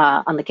have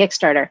on the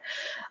Kickstarter.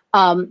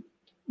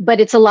 But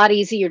it's a lot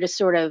easier to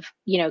sort of,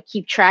 you know,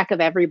 keep track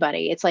of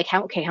everybody. It's like,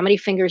 how many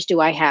fingers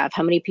do I have?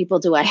 How many people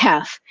do I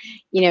have?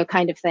 You know,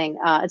 kind of thing.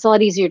 It's a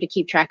lot easier to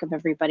keep track of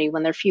everybody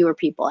when there are fewer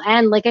people.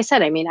 And like I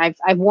said, I mean,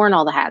 I've worn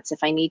all the hats. If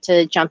I need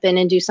to jump in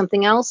and do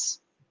something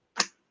else,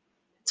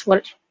 it's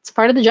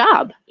part of the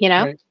job, you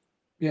know? Right.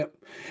 Yeah.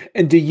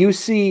 And do you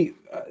see,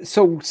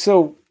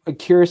 so I'm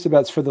curious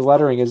about, for the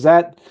lettering, is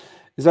that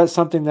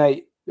something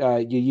that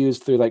you use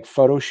through like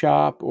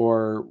Photoshop,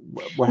 or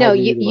no,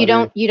 you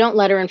don't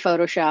letter in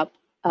Photoshop.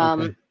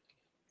 Okay.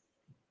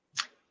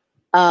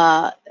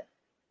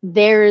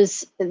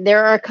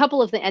 There are a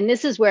couple of things, and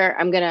this is where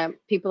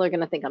people are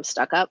gonna think I'm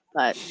stuck up,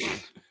 but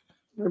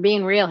we're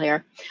being real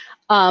here.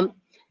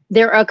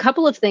 There are a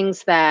couple of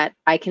things that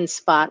I can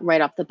spot right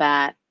off the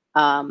bat.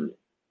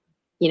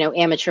 You know,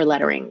 amateur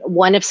lettering.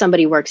 One, if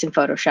somebody works in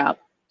Photoshop.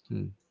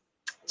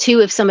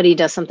 Two, if somebody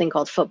does something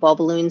called football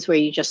balloons, where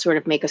you just sort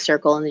of make a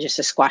circle and then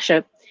just squash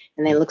it,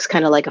 and then it looks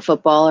kind of like a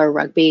football or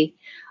rugby.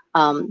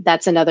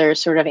 That's another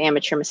sort of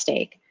amateur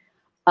mistake.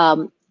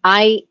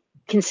 I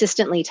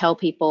consistently tell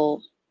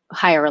people,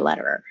 hire a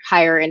letterer,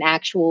 hire an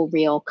actual,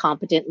 real,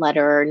 competent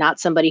letterer, not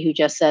somebody who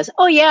just says,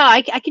 oh yeah,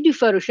 I can do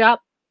Photoshop,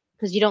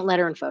 because you don't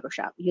letter in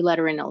Photoshop, you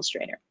letter in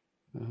Illustrator.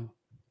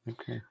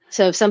 Okay.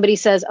 So if somebody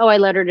says, oh, I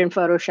lettered in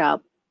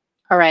Photoshop,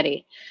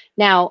 already.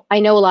 Now, I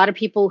know a lot of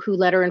people who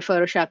letter in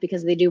Photoshop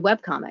because they do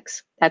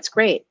webcomics. That's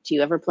great. Do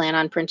you ever plan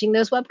on printing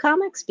those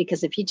webcomics?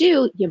 Because if you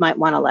do, you might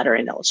want to letter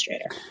in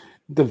Illustrator.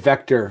 The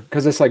vector,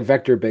 because it's like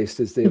vector based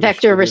is the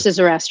Vector versus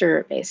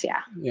raster base.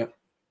 Yeah. Yeah.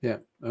 Yeah.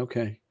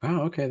 Okay.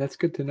 Oh, okay. That's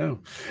good to know.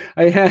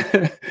 I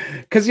have,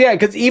 because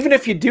even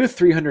if you do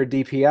 300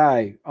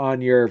 DPI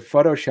on your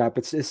Photoshop,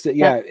 it's it's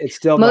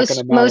still not going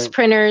to matter. Most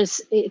printers,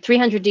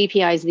 300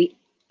 DPI is the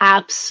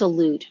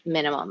absolute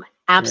minimum.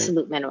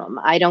 Absolute minimum.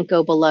 I don't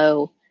go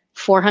below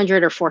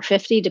 400 or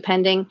 450,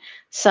 depending.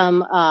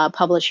 Some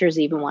publishers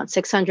even want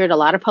 600. A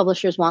lot of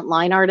publishers want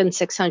line art in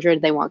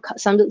 600. They want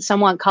some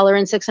want color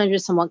in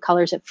 600. Some want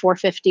colors at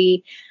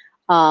 450.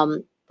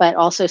 But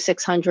also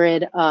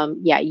 600.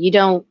 Yeah, you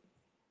don't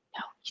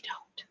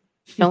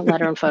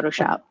letter in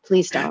Photoshop.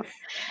 Please don't.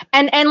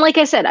 And like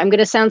I said, I'm going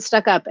to sound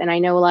stuck up, and I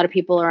know a lot of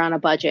people are on a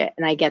budget,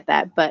 and I get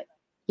that, but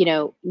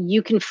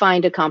you can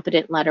find a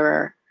competent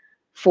letterer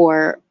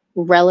for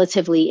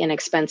relatively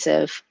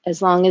inexpensive,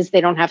 as long as they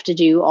don't have to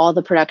do all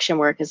the production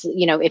work.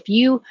 If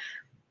you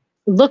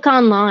look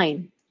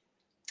online,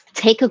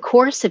 take a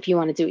course if you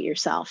want to do it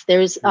yourself.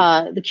 There's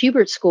the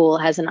Kubert School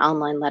has an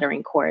online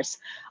lettering course.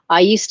 I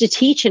used to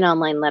teach an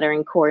online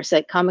lettering course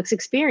at Comics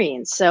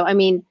Experience. So, I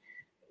mean,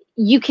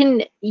 you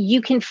can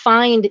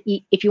find,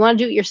 if you want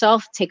to do it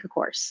yourself, take a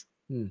course.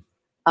 There's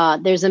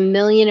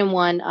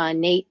 1,000,001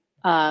 Nate,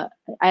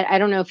 I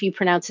don't know if you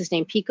pronounce his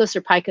name Picos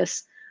or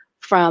Picos,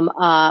 from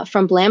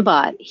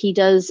Blambot. He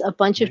does a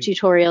bunch of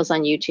tutorials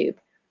on YouTube.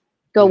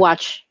 Go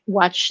watch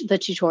the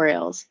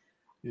tutorials.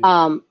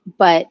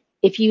 But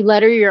if you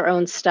letter your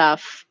own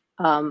stuff,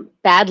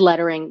 bad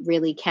lettering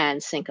really can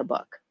sink a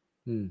book.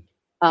 And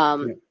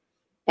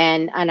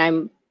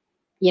I'm,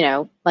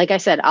 like I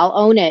said, I'll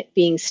own it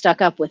being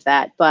stuck up with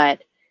that.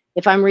 But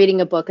if I'm reading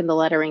a book and the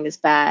lettering is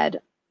bad,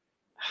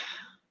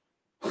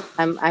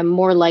 I'm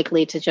more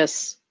likely to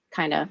just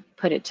kind of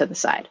put it to the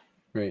side.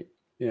 Right.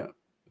 Yeah.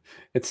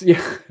 It's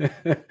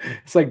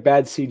it's like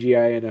bad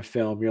CGI in a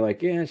film. You're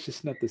like, yeah, it's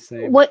just not the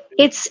same.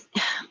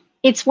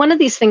 It's one of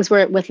these things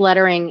where with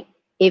lettering,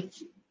 if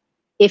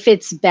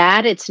it's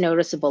bad, it's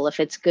noticeable. If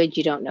it's good,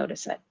 you don't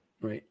notice it.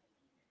 Right.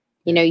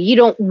 You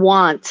don't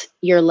want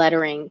your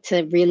lettering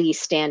to really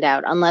stand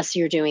out unless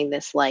you're doing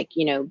this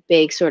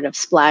big sort of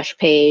splash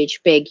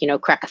page, big,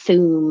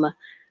 crack-a-thoom,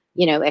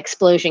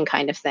 explosion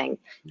kind of thing.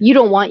 You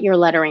don't want your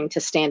lettering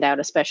to stand out,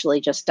 especially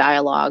just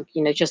dialogue,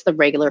 just the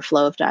regular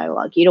flow of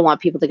dialogue. You don't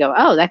want people to go,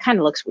 oh, that kind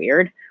of looks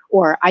weird,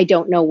 or I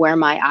don't know where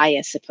my eye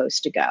is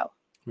supposed to go.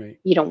 Right.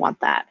 You don't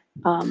want that.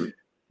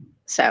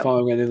 So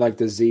following it in like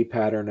the Z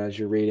pattern as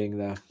you're reading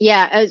the.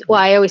 Yeah. Well,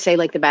 I always say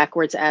like the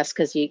backwards S,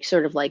 because you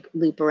sort of like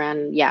loop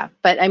around. Yeah.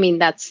 But I mean,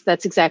 that's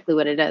exactly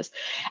what it is.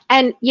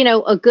 And,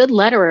 a good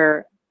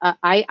letterer,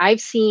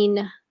 I've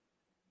seen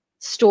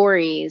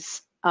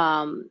stories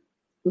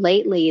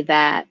lately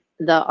that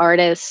the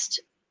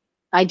artist,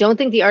 I don't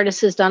think the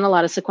artist has done a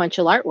lot of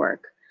sequential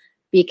artwork,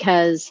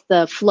 because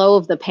the flow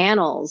of the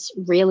panels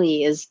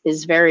really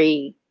is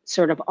very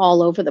sort of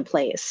all over the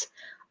place.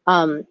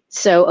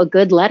 So a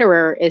good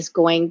letterer is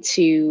going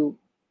to,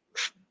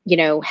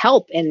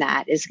 help in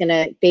that, is going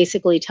to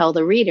basically tell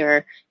the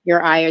reader,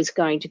 your eye is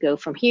going to go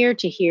from here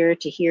to here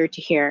to here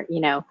to here,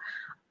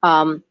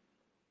 and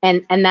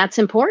that's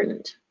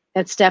important.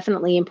 That's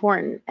definitely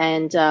important.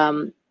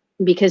 And,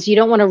 because you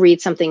don't want to read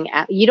something,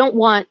 you don't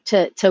want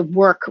to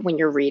work when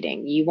you're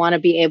reading. You want to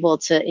be able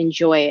to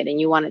enjoy it,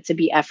 and you want it to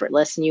be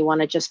effortless, and you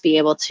want to just be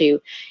able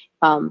to,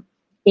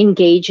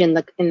 engage in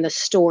the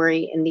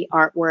story, in the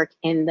artwork,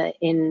 in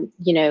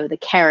the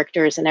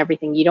characters and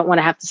everything. You don't want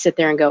to have to sit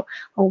there and go,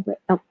 oh,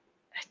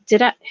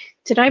 did I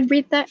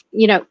read that?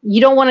 You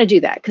don't want to do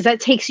that, because that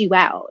takes you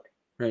out.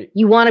 Right.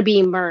 You want to be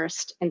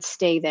immersed and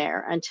stay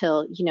there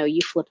until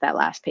you flip that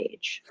last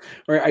page.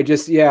 Or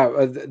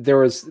there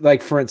was,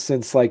 like, for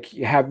instance, like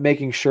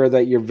making sure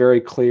that you're very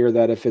clear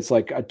that if it's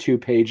like a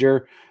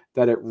 2-pager,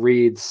 that it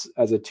reads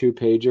as a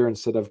 2-pager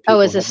instead of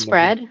as a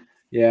spread.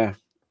 Yeah.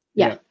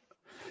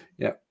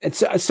 And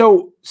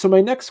so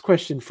my next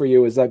question for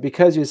you is that,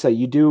 because you say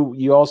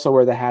you also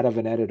wear the hat of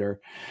an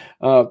editor,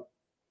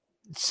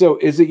 so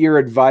is it your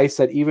advice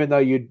that even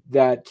though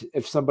that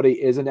if somebody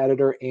is an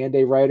editor and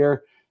a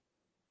writer,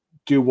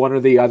 do one or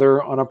the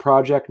other on a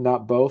project,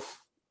 not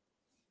both?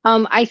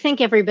 I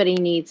think everybody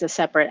needs a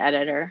separate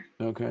editor.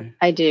 Okay.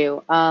 I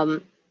do.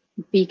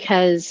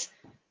 Because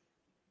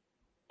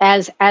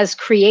as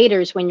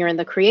creators, when you're in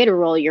the creator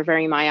role, you're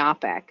very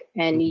myopic,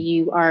 and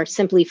you are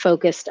simply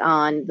focused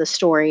on the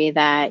story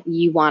that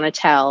you want to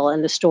tell,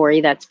 and the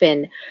story that's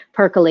been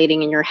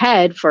percolating in your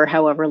head for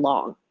however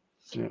long.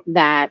 Yeah.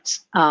 That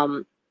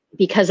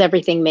because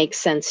everything makes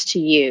sense to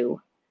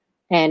you,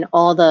 and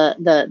all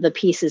the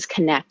pieces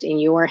connect in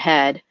your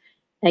head,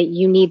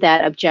 you need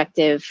that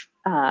objective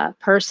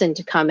person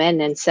to come in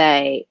and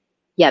say,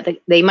 yeah,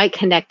 they might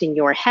connect in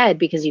your head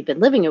because you've been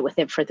living it with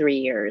it for 3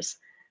 years,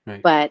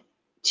 right. But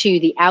to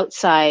the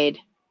outside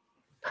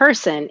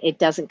person, it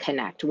doesn't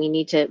connect. We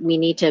need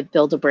to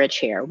build a bridge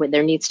here, where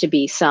there needs to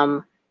be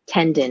some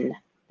tendon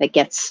that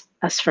gets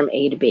us from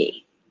A to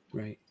B.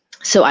 Right.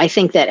 So I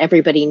think that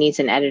everybody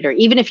needs an editor,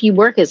 even if you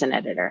work as an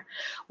editor.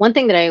 One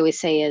thing that I always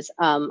say is,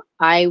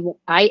 I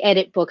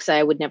edit books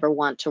I would never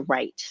want to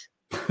write.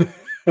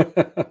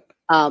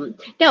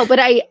 No, but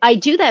I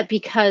do that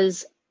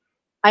because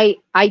I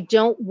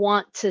don't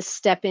want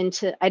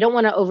to I don't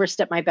want to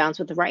overstep my bounds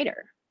with the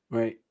writer.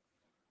 Right.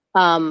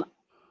 Um,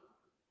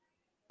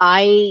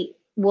 I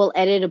will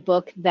edit a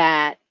book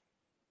that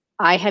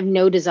I have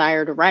no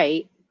desire to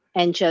write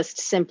and just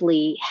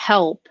simply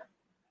help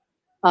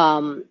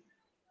the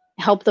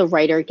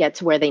writer get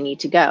to where they need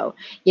to go.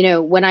 You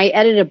know, when I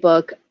edit a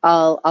book,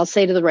 I'll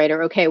say to the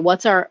writer, okay,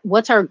 what's our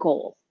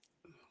goal?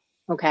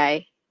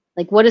 Okay.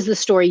 Like, what is the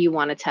story you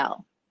want to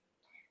tell?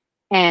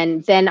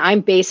 And then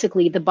I'm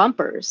basically the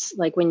bumpers.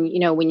 Like when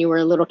you were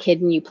a little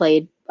kid and you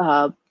played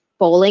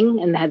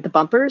bowling and had the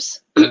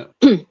bumpers. Yeah.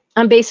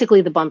 I'm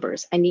basically the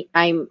bumpers.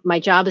 My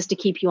job is to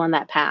keep you on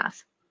that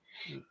path.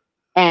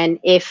 And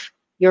if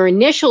your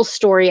initial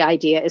story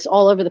idea is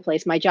all over the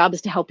place, my job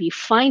is to help you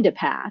find a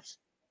path.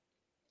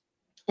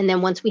 And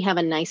then once we have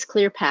a nice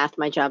clear path,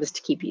 my job is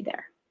to keep you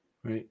there.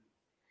 Right.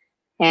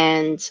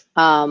 And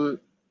I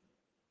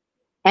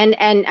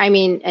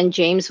mean, and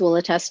James will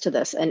attest to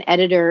this. An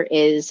editor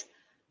is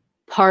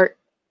part,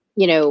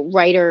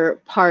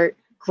 writer, part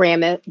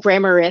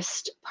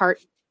grammarist,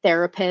 part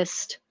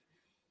therapist.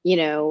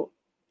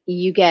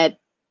 You get,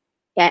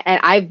 and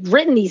I've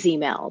written these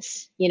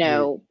emails,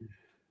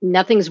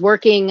 nothing's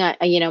working,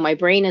 my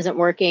brain isn't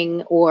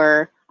working,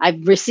 or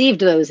I've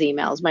received those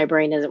emails, my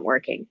brain isn't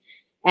working.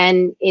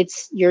 And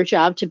it's your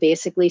job to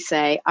basically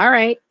say, all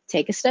right,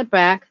 take a step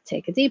back,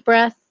 take a deep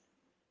breath.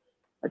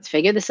 Let's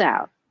figure this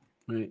out.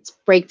 Right. Let's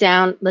break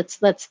down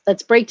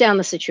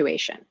the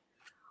situation.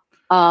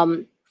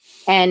 And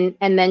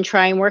then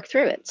try and work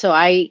through it. So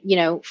I,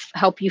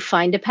 help you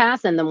find a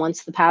path. And then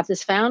once the path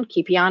is found,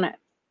 keep you on it.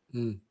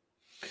 Mm.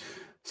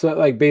 So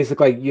like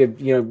basically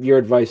your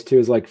advice too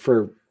is like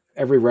for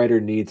every writer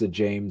needs a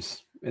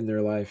James in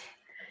their life.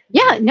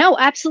 Yeah, no,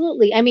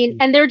 absolutely. I mean,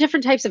 and there are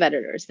different types of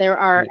editors. There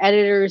are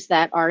editors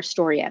that are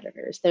story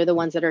editors. They're the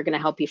ones that are going to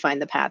help you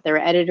find the path. There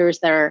are editors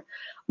that are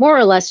more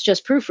or less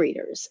just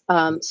proofreaders.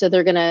 So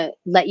they're going to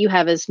let you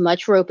have as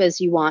much rope as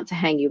you want to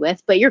hang you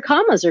with, but your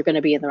commas are going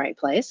to be in the right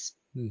place.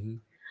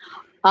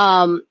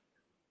 Mm-hmm.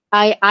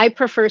 I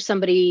prefer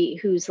somebody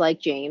who's like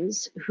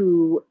James,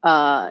 who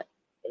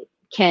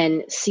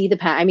can see the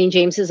path. I mean,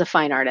 James is a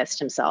fine artist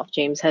himself.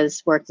 James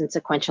has worked in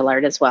sequential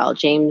art as well.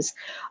 James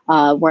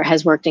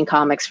has worked in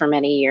comics for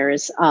many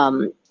years,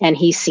 and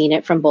he's seen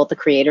it from both the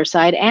creator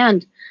side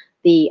and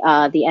the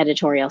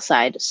editorial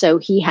side. So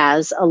he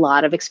has a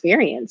lot of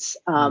experience,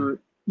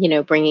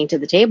 bringing to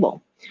the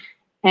table.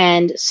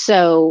 And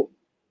so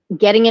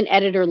getting an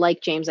editor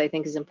like James, I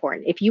think, is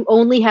important. If you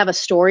only have a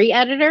story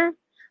editor,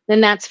 then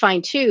that's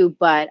fine too.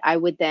 But I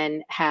would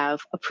then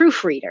have a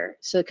proofreader.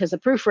 So because a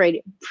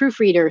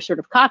proofreader sort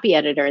of copy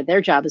editor,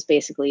 their job is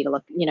basically to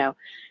look,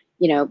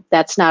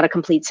 that's not a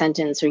complete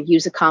sentence, or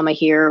use a comma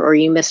here, or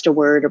you missed a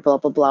word, or blah,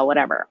 blah, blah,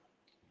 whatever.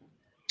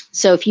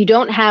 So if you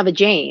don't have a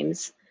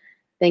James,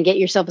 then get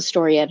yourself a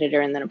story editor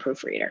and then a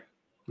proofreader.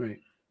 Right.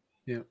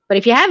 Yeah. But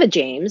if you have a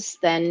James,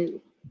 then,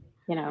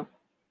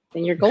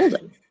 then you're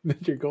golden. Then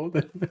you're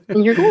golden.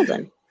 And you're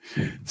golden.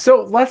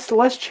 So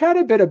let's chat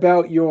a bit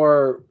about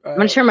your. I'm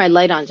gonna turn my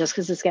light on just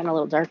because it's getting a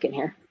little dark in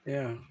here.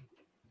 Yeah.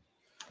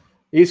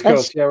 East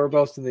Coast. Yeah, we're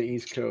both in the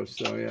East Coast,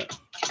 so yeah.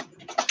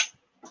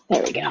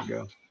 There we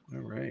go.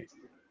 All right.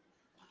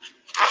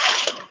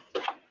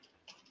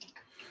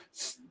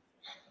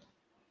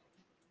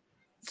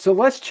 So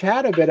let's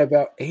chat a bit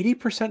about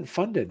 80%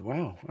 funded.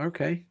 Wow.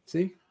 Okay.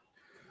 See.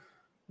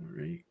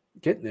 All right.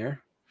 Getting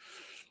there.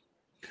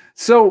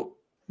 So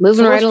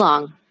moving right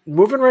along.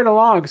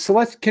 So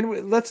let's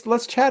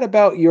chat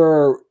about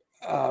your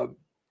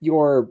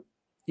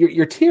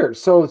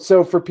tiers.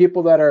 So for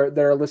people that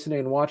are listening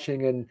and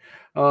watching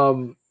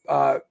and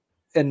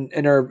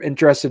are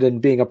interested in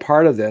being a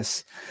part of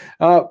this,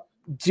 do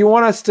you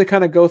want us to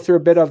kind of go through a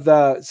bit of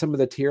some of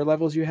the tier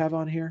levels you have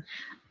on here?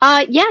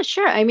 Yeah,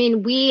 sure. I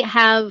mean, we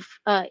have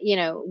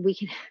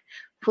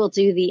we'll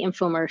do the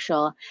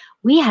infomercial.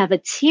 We have a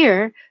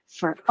tier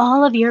for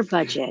all of your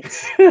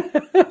budgets.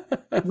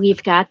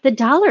 We've got the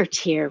 $1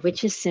 tier,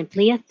 which is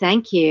simply a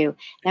thank you.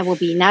 That will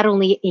be not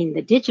only in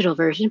the digital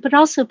version, but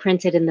also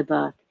printed in the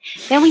book.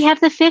 Then we have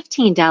the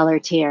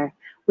 $15 tier,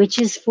 which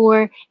is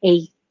for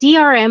a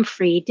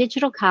DRM-free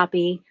digital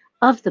copy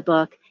of the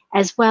book,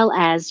 as well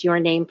as your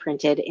name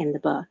printed in the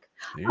book.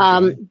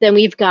 Then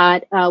we've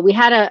got, we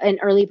had an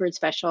early bird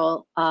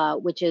special,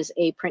 which is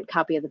a print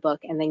copy of the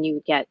book. And then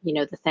you get,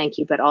 the thank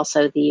you, but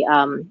also the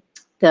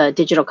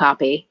digital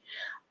copy.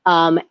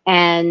 We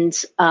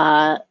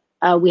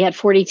had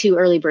 42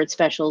 early bird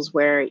specials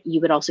where you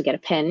would also get a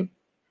pin.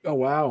 Oh,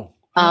 wow.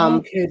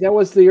 Okay. That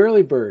was the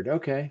early bird.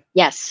 Okay.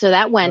 Yes. So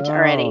that went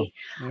already.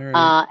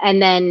 Right.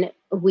 And then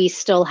we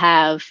still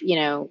have,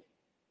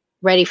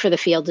 ready for the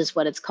field is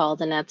what it's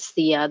called. And that's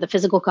the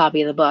physical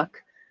copy of the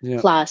book. Yeah.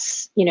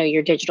 Plus,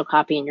 your digital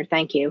copy and your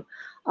thank you.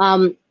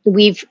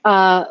 We've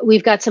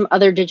got some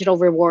other digital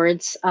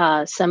rewards,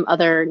 some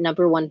other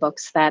 #1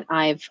 books that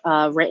I've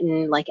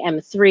written, like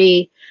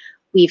M3.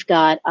 We've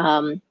got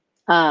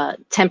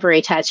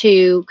temporary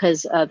tattoo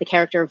because the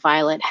character of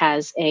Violet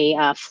has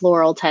a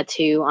floral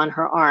tattoo on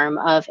her arm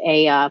of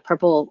a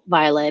purple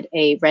violet,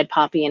 a red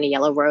poppy, and a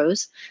yellow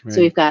rose. Right.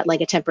 So we've got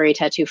like a temporary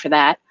tattoo for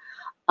that.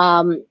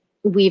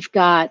 We've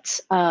got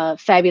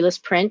Fabulous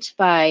Print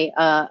by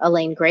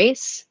Elaine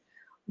Grace.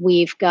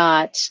 We've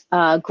got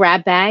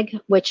Grab Bag,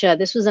 which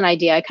this was an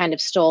idea I kind of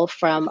stole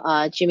from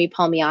Jimmy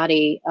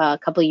Palmiotti a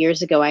couple of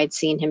years ago. I had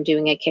seen him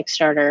doing a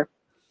Kickstarter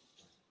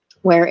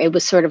where it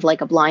was sort of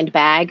like a blind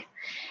bag,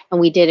 and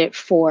we did it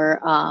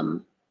for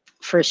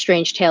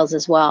Strange Tales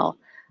as well.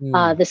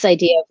 This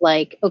idea of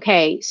like,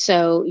 okay,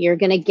 so you're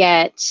gonna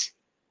get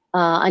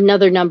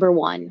another number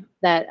one,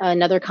 that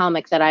another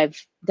comic that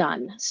I've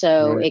done.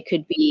 So Right. it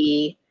could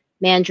be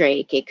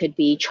Mandrake, it could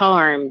be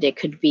Charmed, it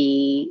could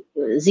be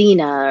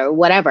Xena or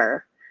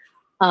whatever.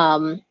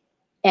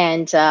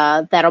 And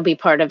that'll be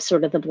part of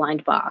sort of the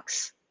blind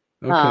box.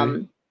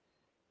 Okay.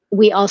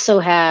 We also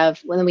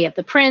have, when we have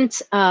the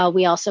print,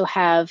 we also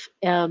have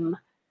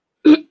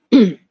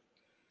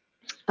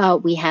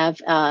we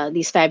have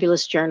these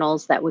fabulous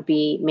journals that would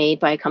be made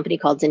by a company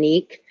called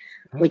Danique,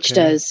 which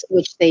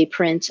they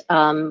print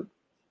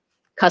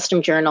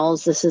custom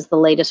journals. This is the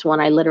latest one.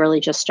 I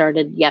literally just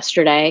started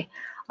yesterday.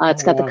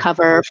 It's got the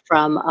cover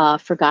from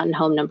Forgotten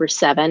Home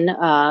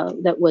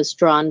 #7 that was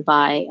drawn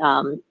by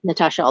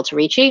Natasha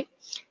Alterici,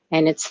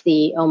 and it's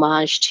the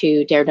homage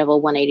to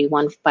Daredevil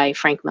 181 by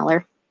Frank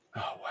Miller.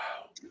 Oh,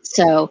 wow.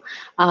 So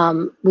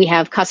we're going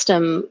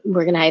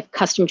to have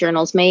custom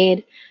journals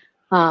made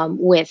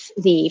with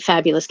the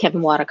fabulous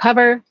Kevin Wada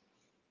cover.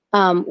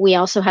 We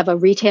also have a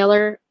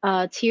retailer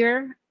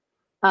tier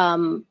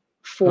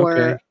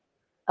for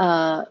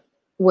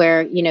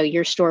where, you know,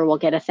 your store will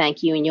get a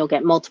thank you and you'll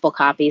get multiple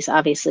copies,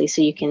 obviously,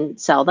 so you can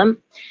sell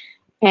them.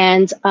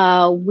 And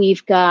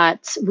we've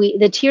got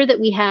the tier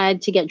that we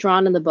had to get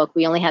drawn in the book.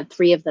 We only had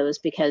 3 of those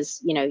because,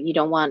 you know, you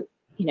don't want,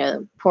 you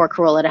know, poor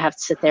Corolla to have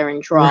to sit there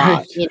and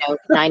draw, you know,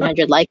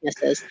 900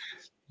 likenesses.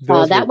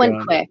 That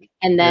went quick.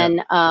 And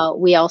then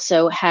we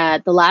also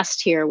had the last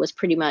tier was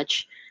pretty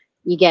much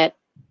you get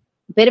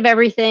a bit of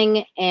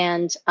everything,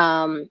 and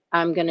I'm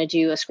going to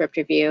do a script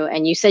review.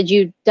 And you said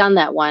you'd done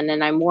that one,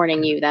 and I'm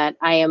warning you that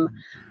I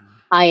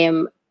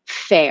am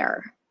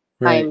fair.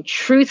 Right. I am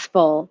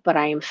truthful, but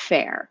I am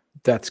fair.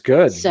 That's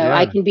good. So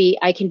I can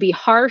be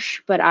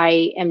harsh, but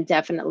I am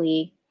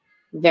definitely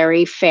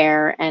very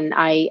fair. And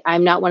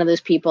I'm not one of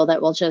those people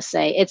that will just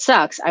say it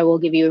sucks. I will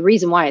give you a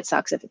reason why it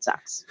sucks if it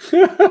sucks.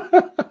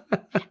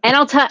 And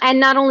and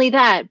not only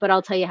that, but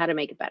I'll tell you how to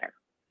make it better.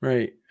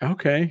 Right.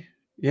 Okay.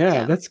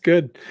 Yeah, that's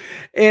good.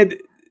 And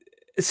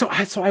so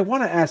I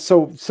want to ask,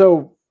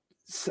 so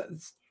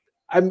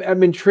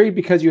I'm intrigued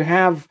because you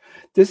have,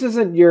 this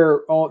isn't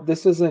your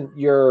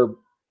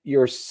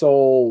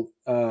sole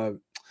IP,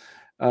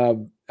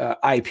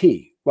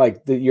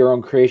 like your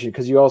own creation,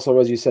 because you also,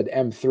 as you said,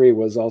 M3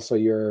 was also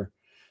your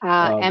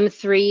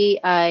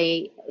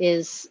M3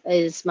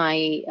 is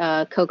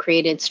my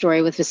co-created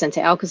story with Vicente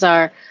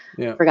Alcazar.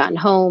 Forgotten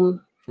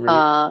Home,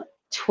 right.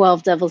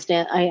 12 Devils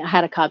I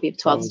had a copy of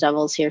 12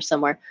 Devils here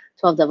somewhere.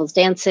 12 Devils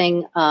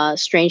Dancing,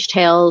 Strange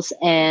Tales,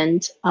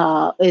 and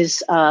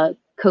is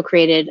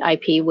co-created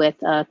IP with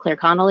Claire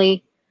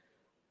Connolly.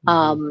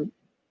 So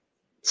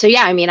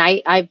yeah, I mean,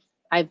 I've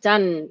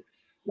done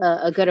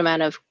a good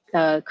amount of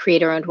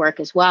creator-owned work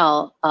as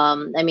well.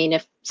 I mean,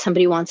 if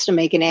somebody wants to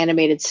make an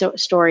animated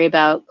story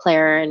about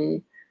Claire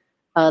and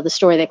the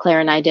story that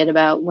Claire and I did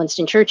about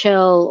Winston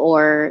Churchill,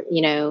 or,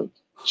 you know,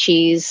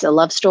 Cheese, a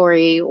love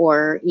story,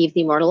 or Eve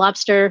the Immortal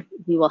Lobster,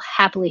 we will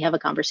happily have a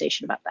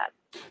conversation about that.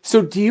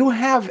 So do you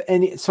have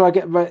any,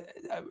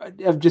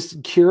 I'm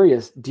just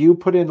curious, do you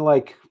put in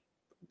like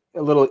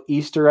a little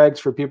Easter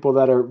eggs for people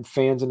that are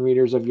fans and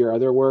readers of your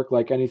other work,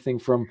 like anything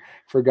from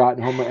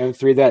Forgotten Home or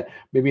M3 that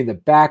maybe in the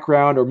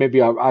background, or maybe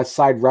a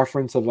side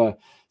reference of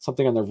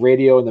something on the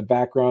radio in the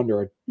background,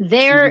 or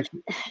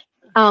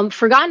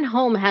Forgotten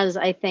Home has,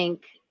 I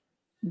think,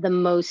 the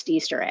most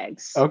Easter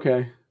eggs.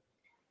 Okay.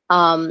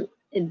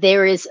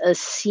 There is a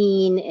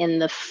scene in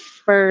the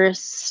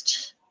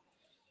first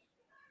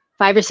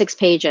 5 or 6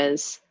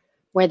 pages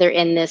where they're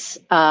in this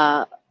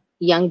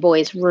young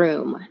boy's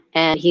room,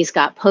 and he's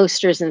got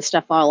posters and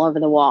stuff all over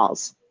the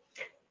walls.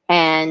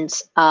 And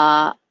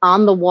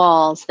on the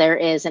walls, there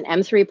is an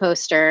M3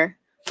 poster.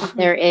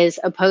 There is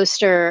a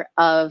poster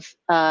of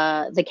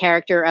the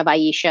character of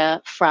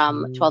Aisha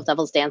from 12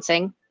 Devils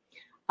Dancing.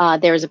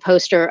 There is a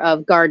poster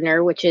of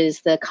Gardner, which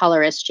is the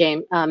colorist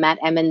Matt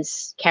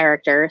Emmons'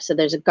 character. So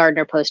there's a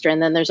Gardner poster,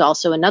 and then there's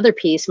also another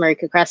piece,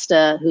 Marika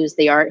Cresta, who's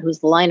the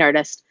line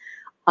artist.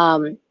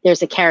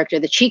 There's a character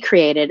that she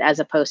created as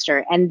a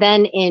poster, and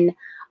then in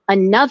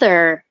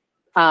another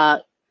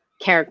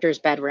character's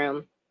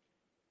bedroom,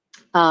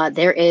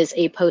 there is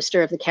a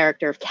poster of the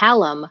character of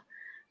Callum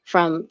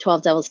from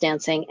 12 Devils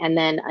Dancing, and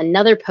then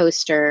another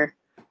poster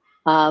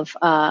of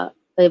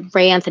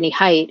Ray Anthony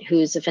Height,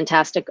 who's a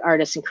fantastic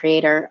artist and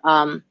creator.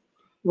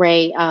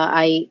 Ray,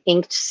 I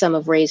inked some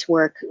of Ray's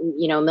work,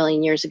 you know, a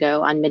million years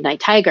ago on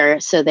Midnight Tiger.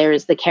 So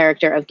there's the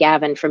character of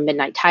Gavin from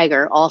Midnight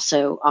Tiger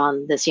also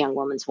on this young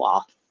woman's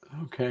wall.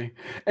 Okay.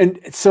 And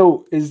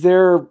so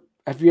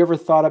have you ever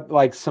thought of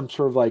like some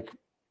sort of like,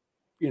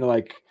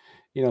 like,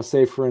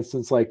 say for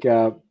instance, like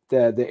the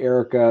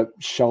Erica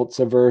Schultz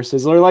verse?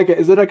 Is it like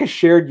a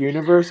shared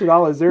universe at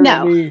all? Is there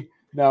No, any,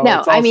 no, no.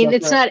 it's I all mean,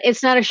 separate?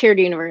 it's not a shared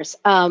universe.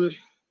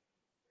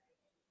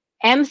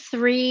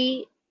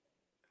 M3,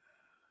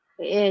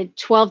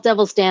 12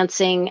 Devils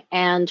Dancing,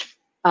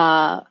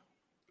 uh,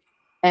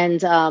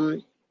 and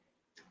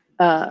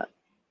uh,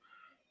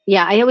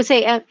 yeah, I would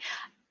say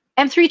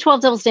M3,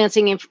 12 Devils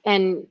Dancing,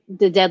 and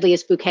The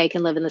Deadliest Bouquet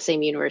can live in the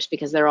same universe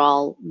because they're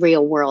all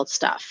real world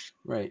stuff.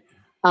 Right.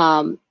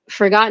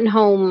 Forgotten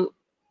Home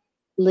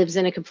lives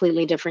in a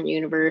completely different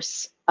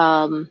universe.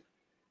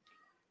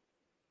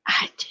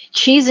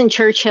 Cheese and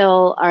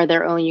Churchill are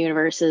their own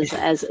universes,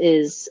 as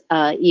is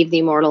Eve the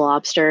Immortal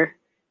Lobster,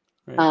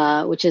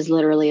 Right. which is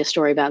literally a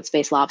story about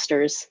space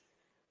lobsters.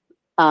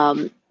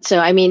 So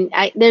I mean,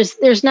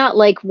 there's not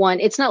like one.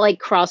 It's not like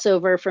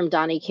crossover from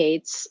Donny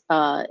Cates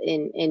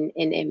in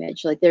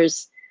Image. Like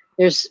there's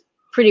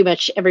pretty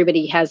much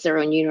everybody has their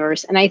own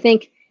universe, and I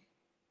think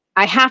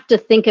I have to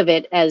think of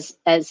it as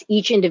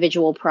each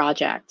individual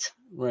project,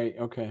 Right.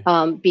 Okay.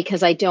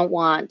 because I don't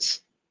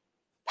want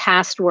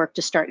past work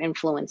to start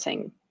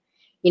influencing.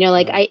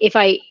 Like Right. if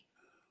I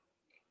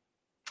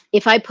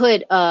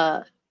put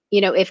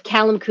if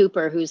Callum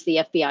Cooper, who's the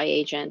FBI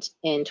agent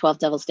in 12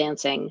 Devils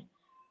Dancing,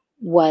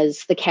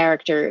 was the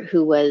character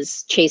who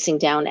was chasing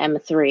down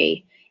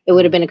M3, it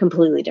would have been a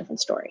completely different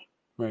story.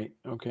 Right.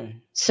 Okay.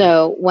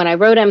 So when I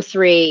wrote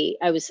M3,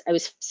 I was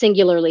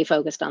singularly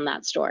focused on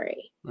that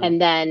story. Right.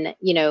 And then,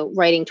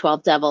 writing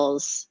 12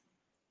 Devils,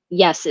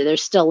 yes,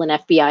 there's still an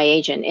FBI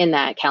agent in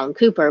that, Callum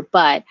Cooper,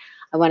 but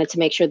I wanted to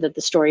make sure that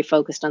the story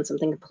focused on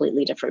something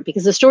completely different,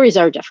 because the stories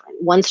are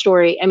different. One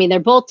story, I mean, they're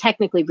both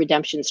technically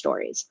redemption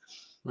stories,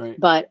 Right.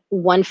 but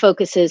one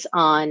focuses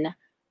on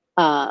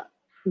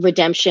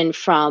redemption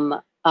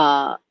from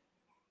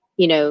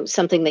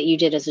something that you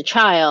did as a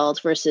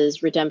child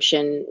versus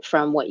redemption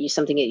from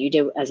something that you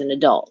did as an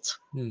adult.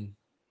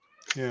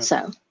 Yeah.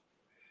 So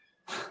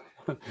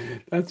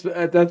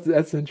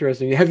that's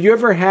interesting. Have you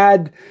ever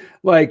had,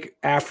 like,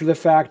 after the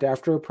fact,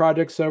 after a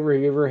project's over,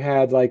 have you ever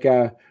had like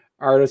a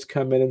artist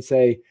come in and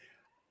say,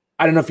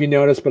 I don't know if you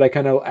noticed, but I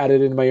kind of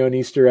added in my own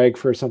Easter egg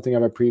for something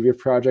of a previous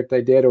project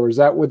I did, or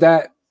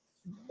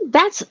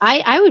that's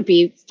I would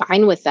be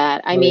fine with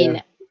that. I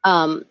mean,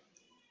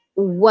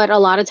 what a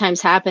lot of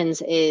times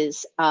happens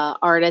is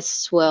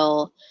artists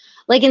will,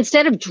 like,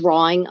 instead of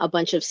drawing a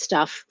bunch of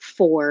stuff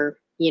for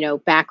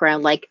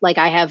background, like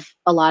I have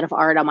a lot of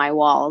art on my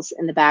walls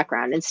in the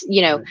background. It's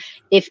right.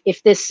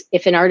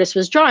 if an artist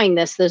was drawing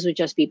this, those would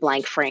just be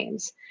blank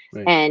frames.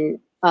 Right. And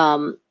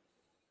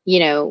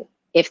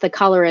if the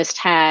colorist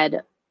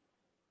had,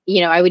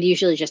 I would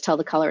usually just tell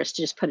the colorist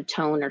to just put a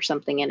tone or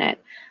something in it.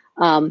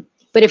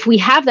 But if we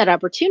have that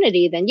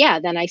opportunity, then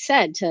then I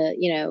said to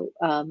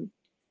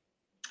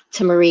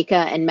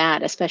Marika and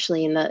Matt,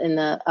 especially in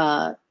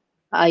the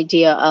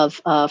idea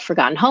of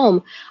Forgotten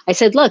Home, I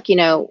said, look,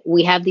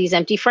 we have these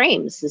empty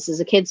frames. This is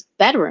a kid's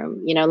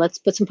bedroom. Let's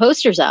put some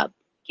posters up.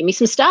 Give me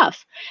some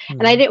stuff.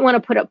 And I didn't want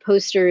to put up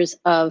posters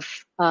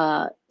of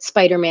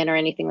Spider-Man or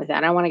anything like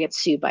that. I don't want to get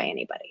sued by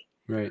anybody.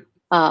 Right.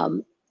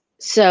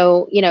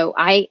 So,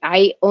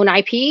 I own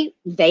IP.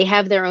 They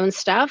have their own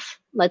stuff.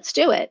 Let's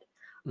do it.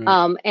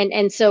 Right.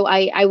 And so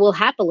I will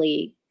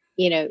happily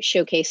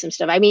showcase some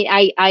stuff. I mean,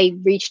 I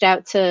reached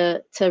out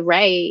to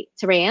Ray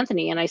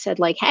Anthony, and I said,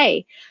 like,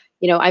 hey,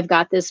 I've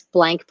got this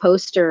blank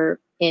poster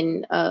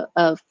in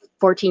a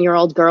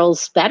 14-year-old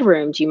girl's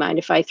bedroom. Do you mind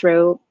if I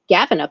throw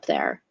Gavin up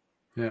there?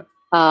 Yeah.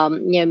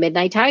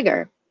 Midnight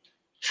Tiger.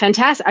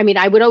 Fantastic. I mean,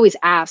 I would always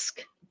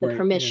ask the Right,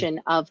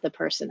 permission of the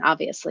person,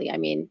 obviously. I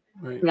mean,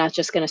 right. I'm not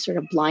just going to sort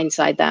of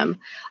blindside them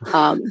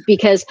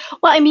because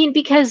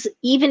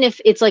even if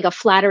it's like a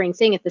flattering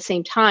thing, at the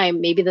same time,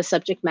 maybe the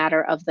subject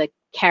matter of the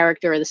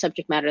character or the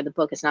subject matter of the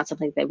book is not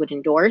something they would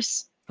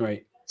endorse.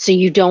 Right. So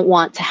you don't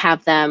want to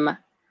have them,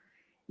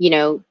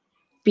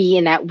 be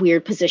in that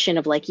weird position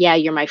of like, yeah,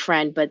 you're my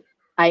friend, but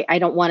I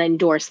don't want to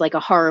endorse like a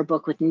horror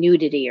book with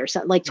nudity or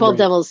something. Like 12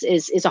 Devils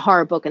is a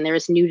horror book and there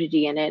is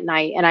nudity in it. And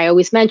I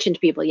always mention to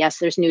people, yes,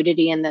 there's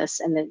nudity in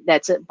this, and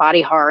that's a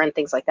body horror and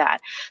things like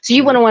that. So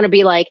you want to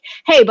be like,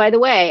 hey, by the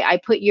way, I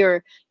put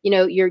your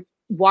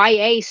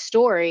YA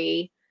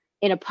story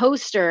in a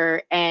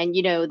poster and,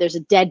 there's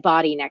a dead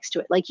body next to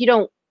it. Like you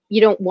don't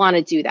want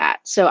to do that.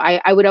 So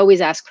I would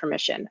always ask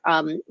permission.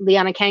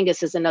 Liana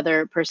Kangas is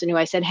another person who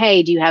I said,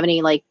 hey, do you have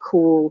any like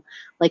cool,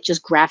 like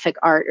just graphic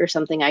art or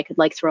something I could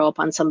like throw up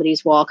on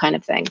somebody's wall kind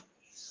of thing.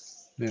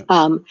 Yeah.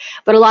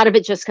 But a lot of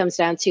it just comes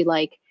down to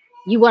like,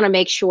 you want to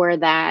make sure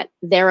that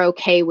they're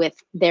okay with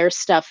their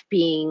stuff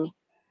being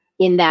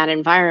in that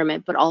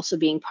environment, but also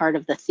being part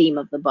of the theme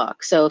of the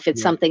book. So if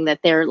it's something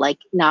that they're like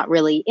not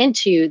really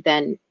into,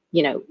 then,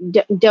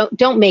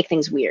 don't make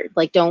things weird.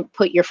 Like don't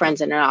put your friends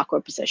in an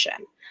awkward position.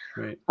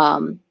 Right.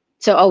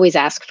 So always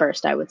ask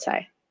first, I would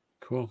say.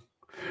 Cool.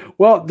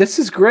 Well, this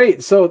is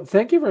great. So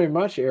thank you very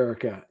much,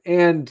 Erica.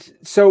 And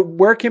so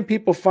where can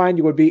people find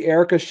you? Would be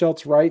Erica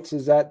Schultz Writes.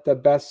 Is that the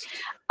best?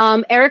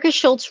 Erica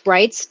Schultz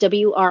Writes,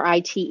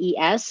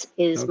 WRITES,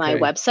 is my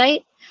Okay.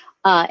 website.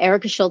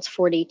 Erica Schultz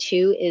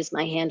 42 is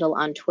my handle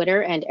on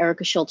Twitter, and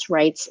Erica Schultz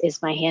Writes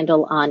is my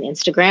handle on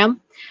Instagram.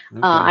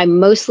 Okay. I'm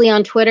mostly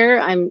on Twitter.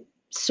 I'm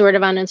sort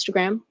of on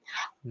Instagram.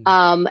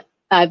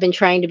 I've been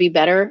trying to be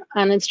better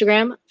on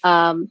Instagram.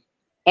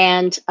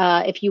 And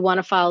if you want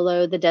to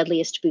follow The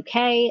Deadliest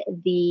Bouquet,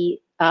 the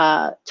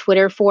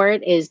Twitter for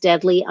it is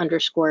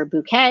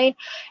deadly_bouquet.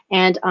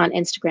 And on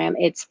Instagram,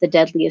 it's The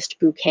Deadliest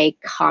Bouquet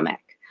Comic.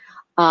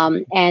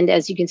 And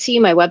as you can see,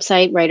 my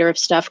website, Writer of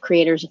Stuff,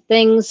 Creators of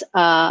Things,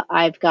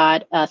 I've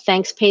got a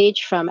thanks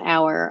page from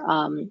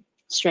our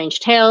Strange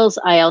Tales.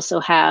 I also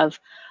have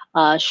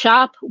a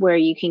shop where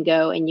you can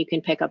go and you can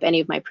pick up any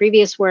of my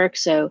previous work.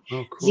 So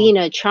Oh, cool.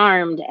 Xena,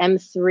 Charmed,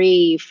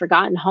 M3,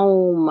 Forgotten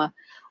Home,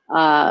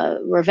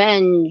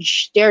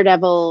 Revenge,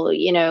 Daredevil,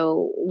 you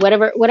know,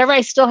 whatever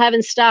I still have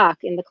in stock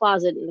in the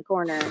closet in the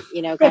corner,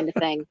 you know, kind of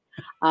thing.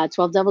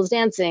 12 Devils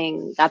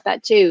Dancing, got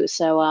that too.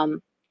 So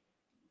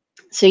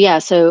yeah,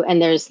 and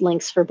there's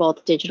links for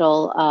both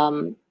digital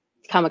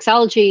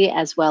Comixology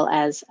as well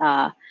as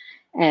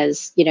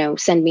you know,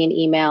 send me an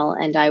email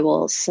and I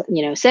will,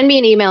 you know, send me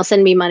an email,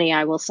 send me money,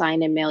 I will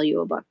sign and mail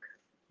you a book.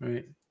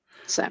 Right.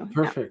 So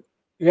perfect.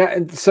 Yeah,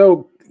 and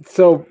so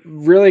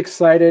really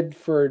excited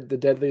for The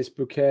Deadliest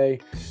Bouquet.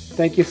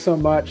 Thank you so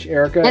much,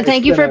 Erica. And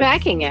thank you for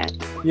backing it.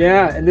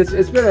 Yeah, and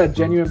it's been a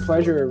genuine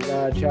pleasure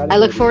chatting. I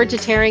look forward to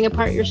tearing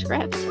apart your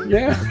script.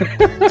 Yeah.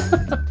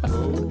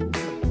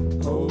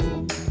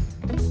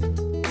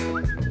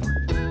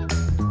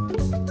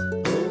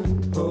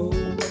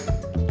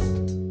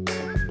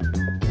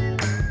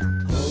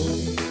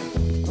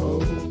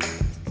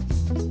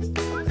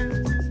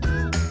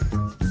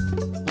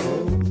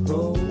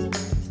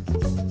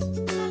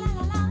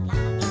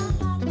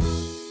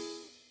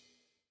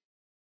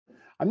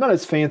 I'm not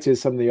as fancy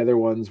as some of the other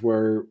ones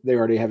where they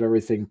already have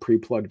everything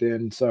pre-plugged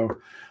in. So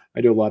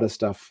I do a lot of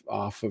stuff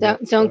off of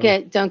it. Don't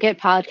get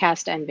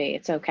podcast envy.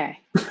 It's okay.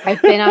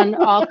 I've been on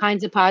all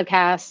kinds of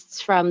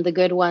podcasts, from the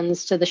good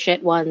ones to the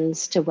shit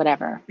ones to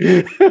whatever.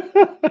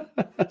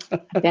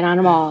 I've been on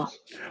them all.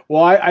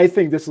 Well, I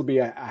think this will be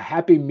a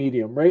happy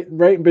medium, right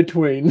in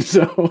between.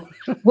 So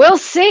we'll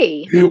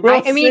see.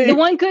 I mean, the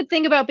one good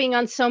thing about being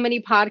on so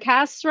many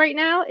podcasts right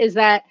now is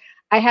that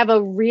I have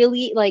a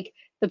really, like,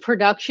 the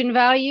production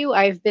value.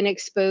 I've been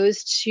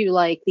exposed to,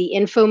 like, the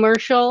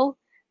infomercial,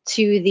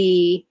 to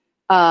the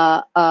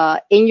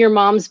in your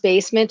mom's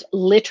basement,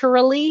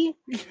 literally,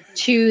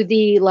 to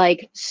the,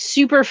 like,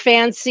 super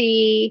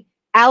fancy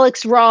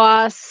Alex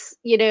Ross,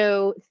 you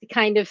know,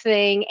 kind of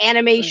thing,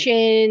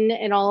 animation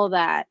and all of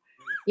that,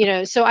 you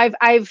know. So I've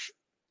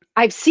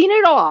seen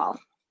it all.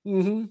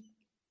 Mm-hmm.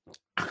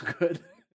 Good.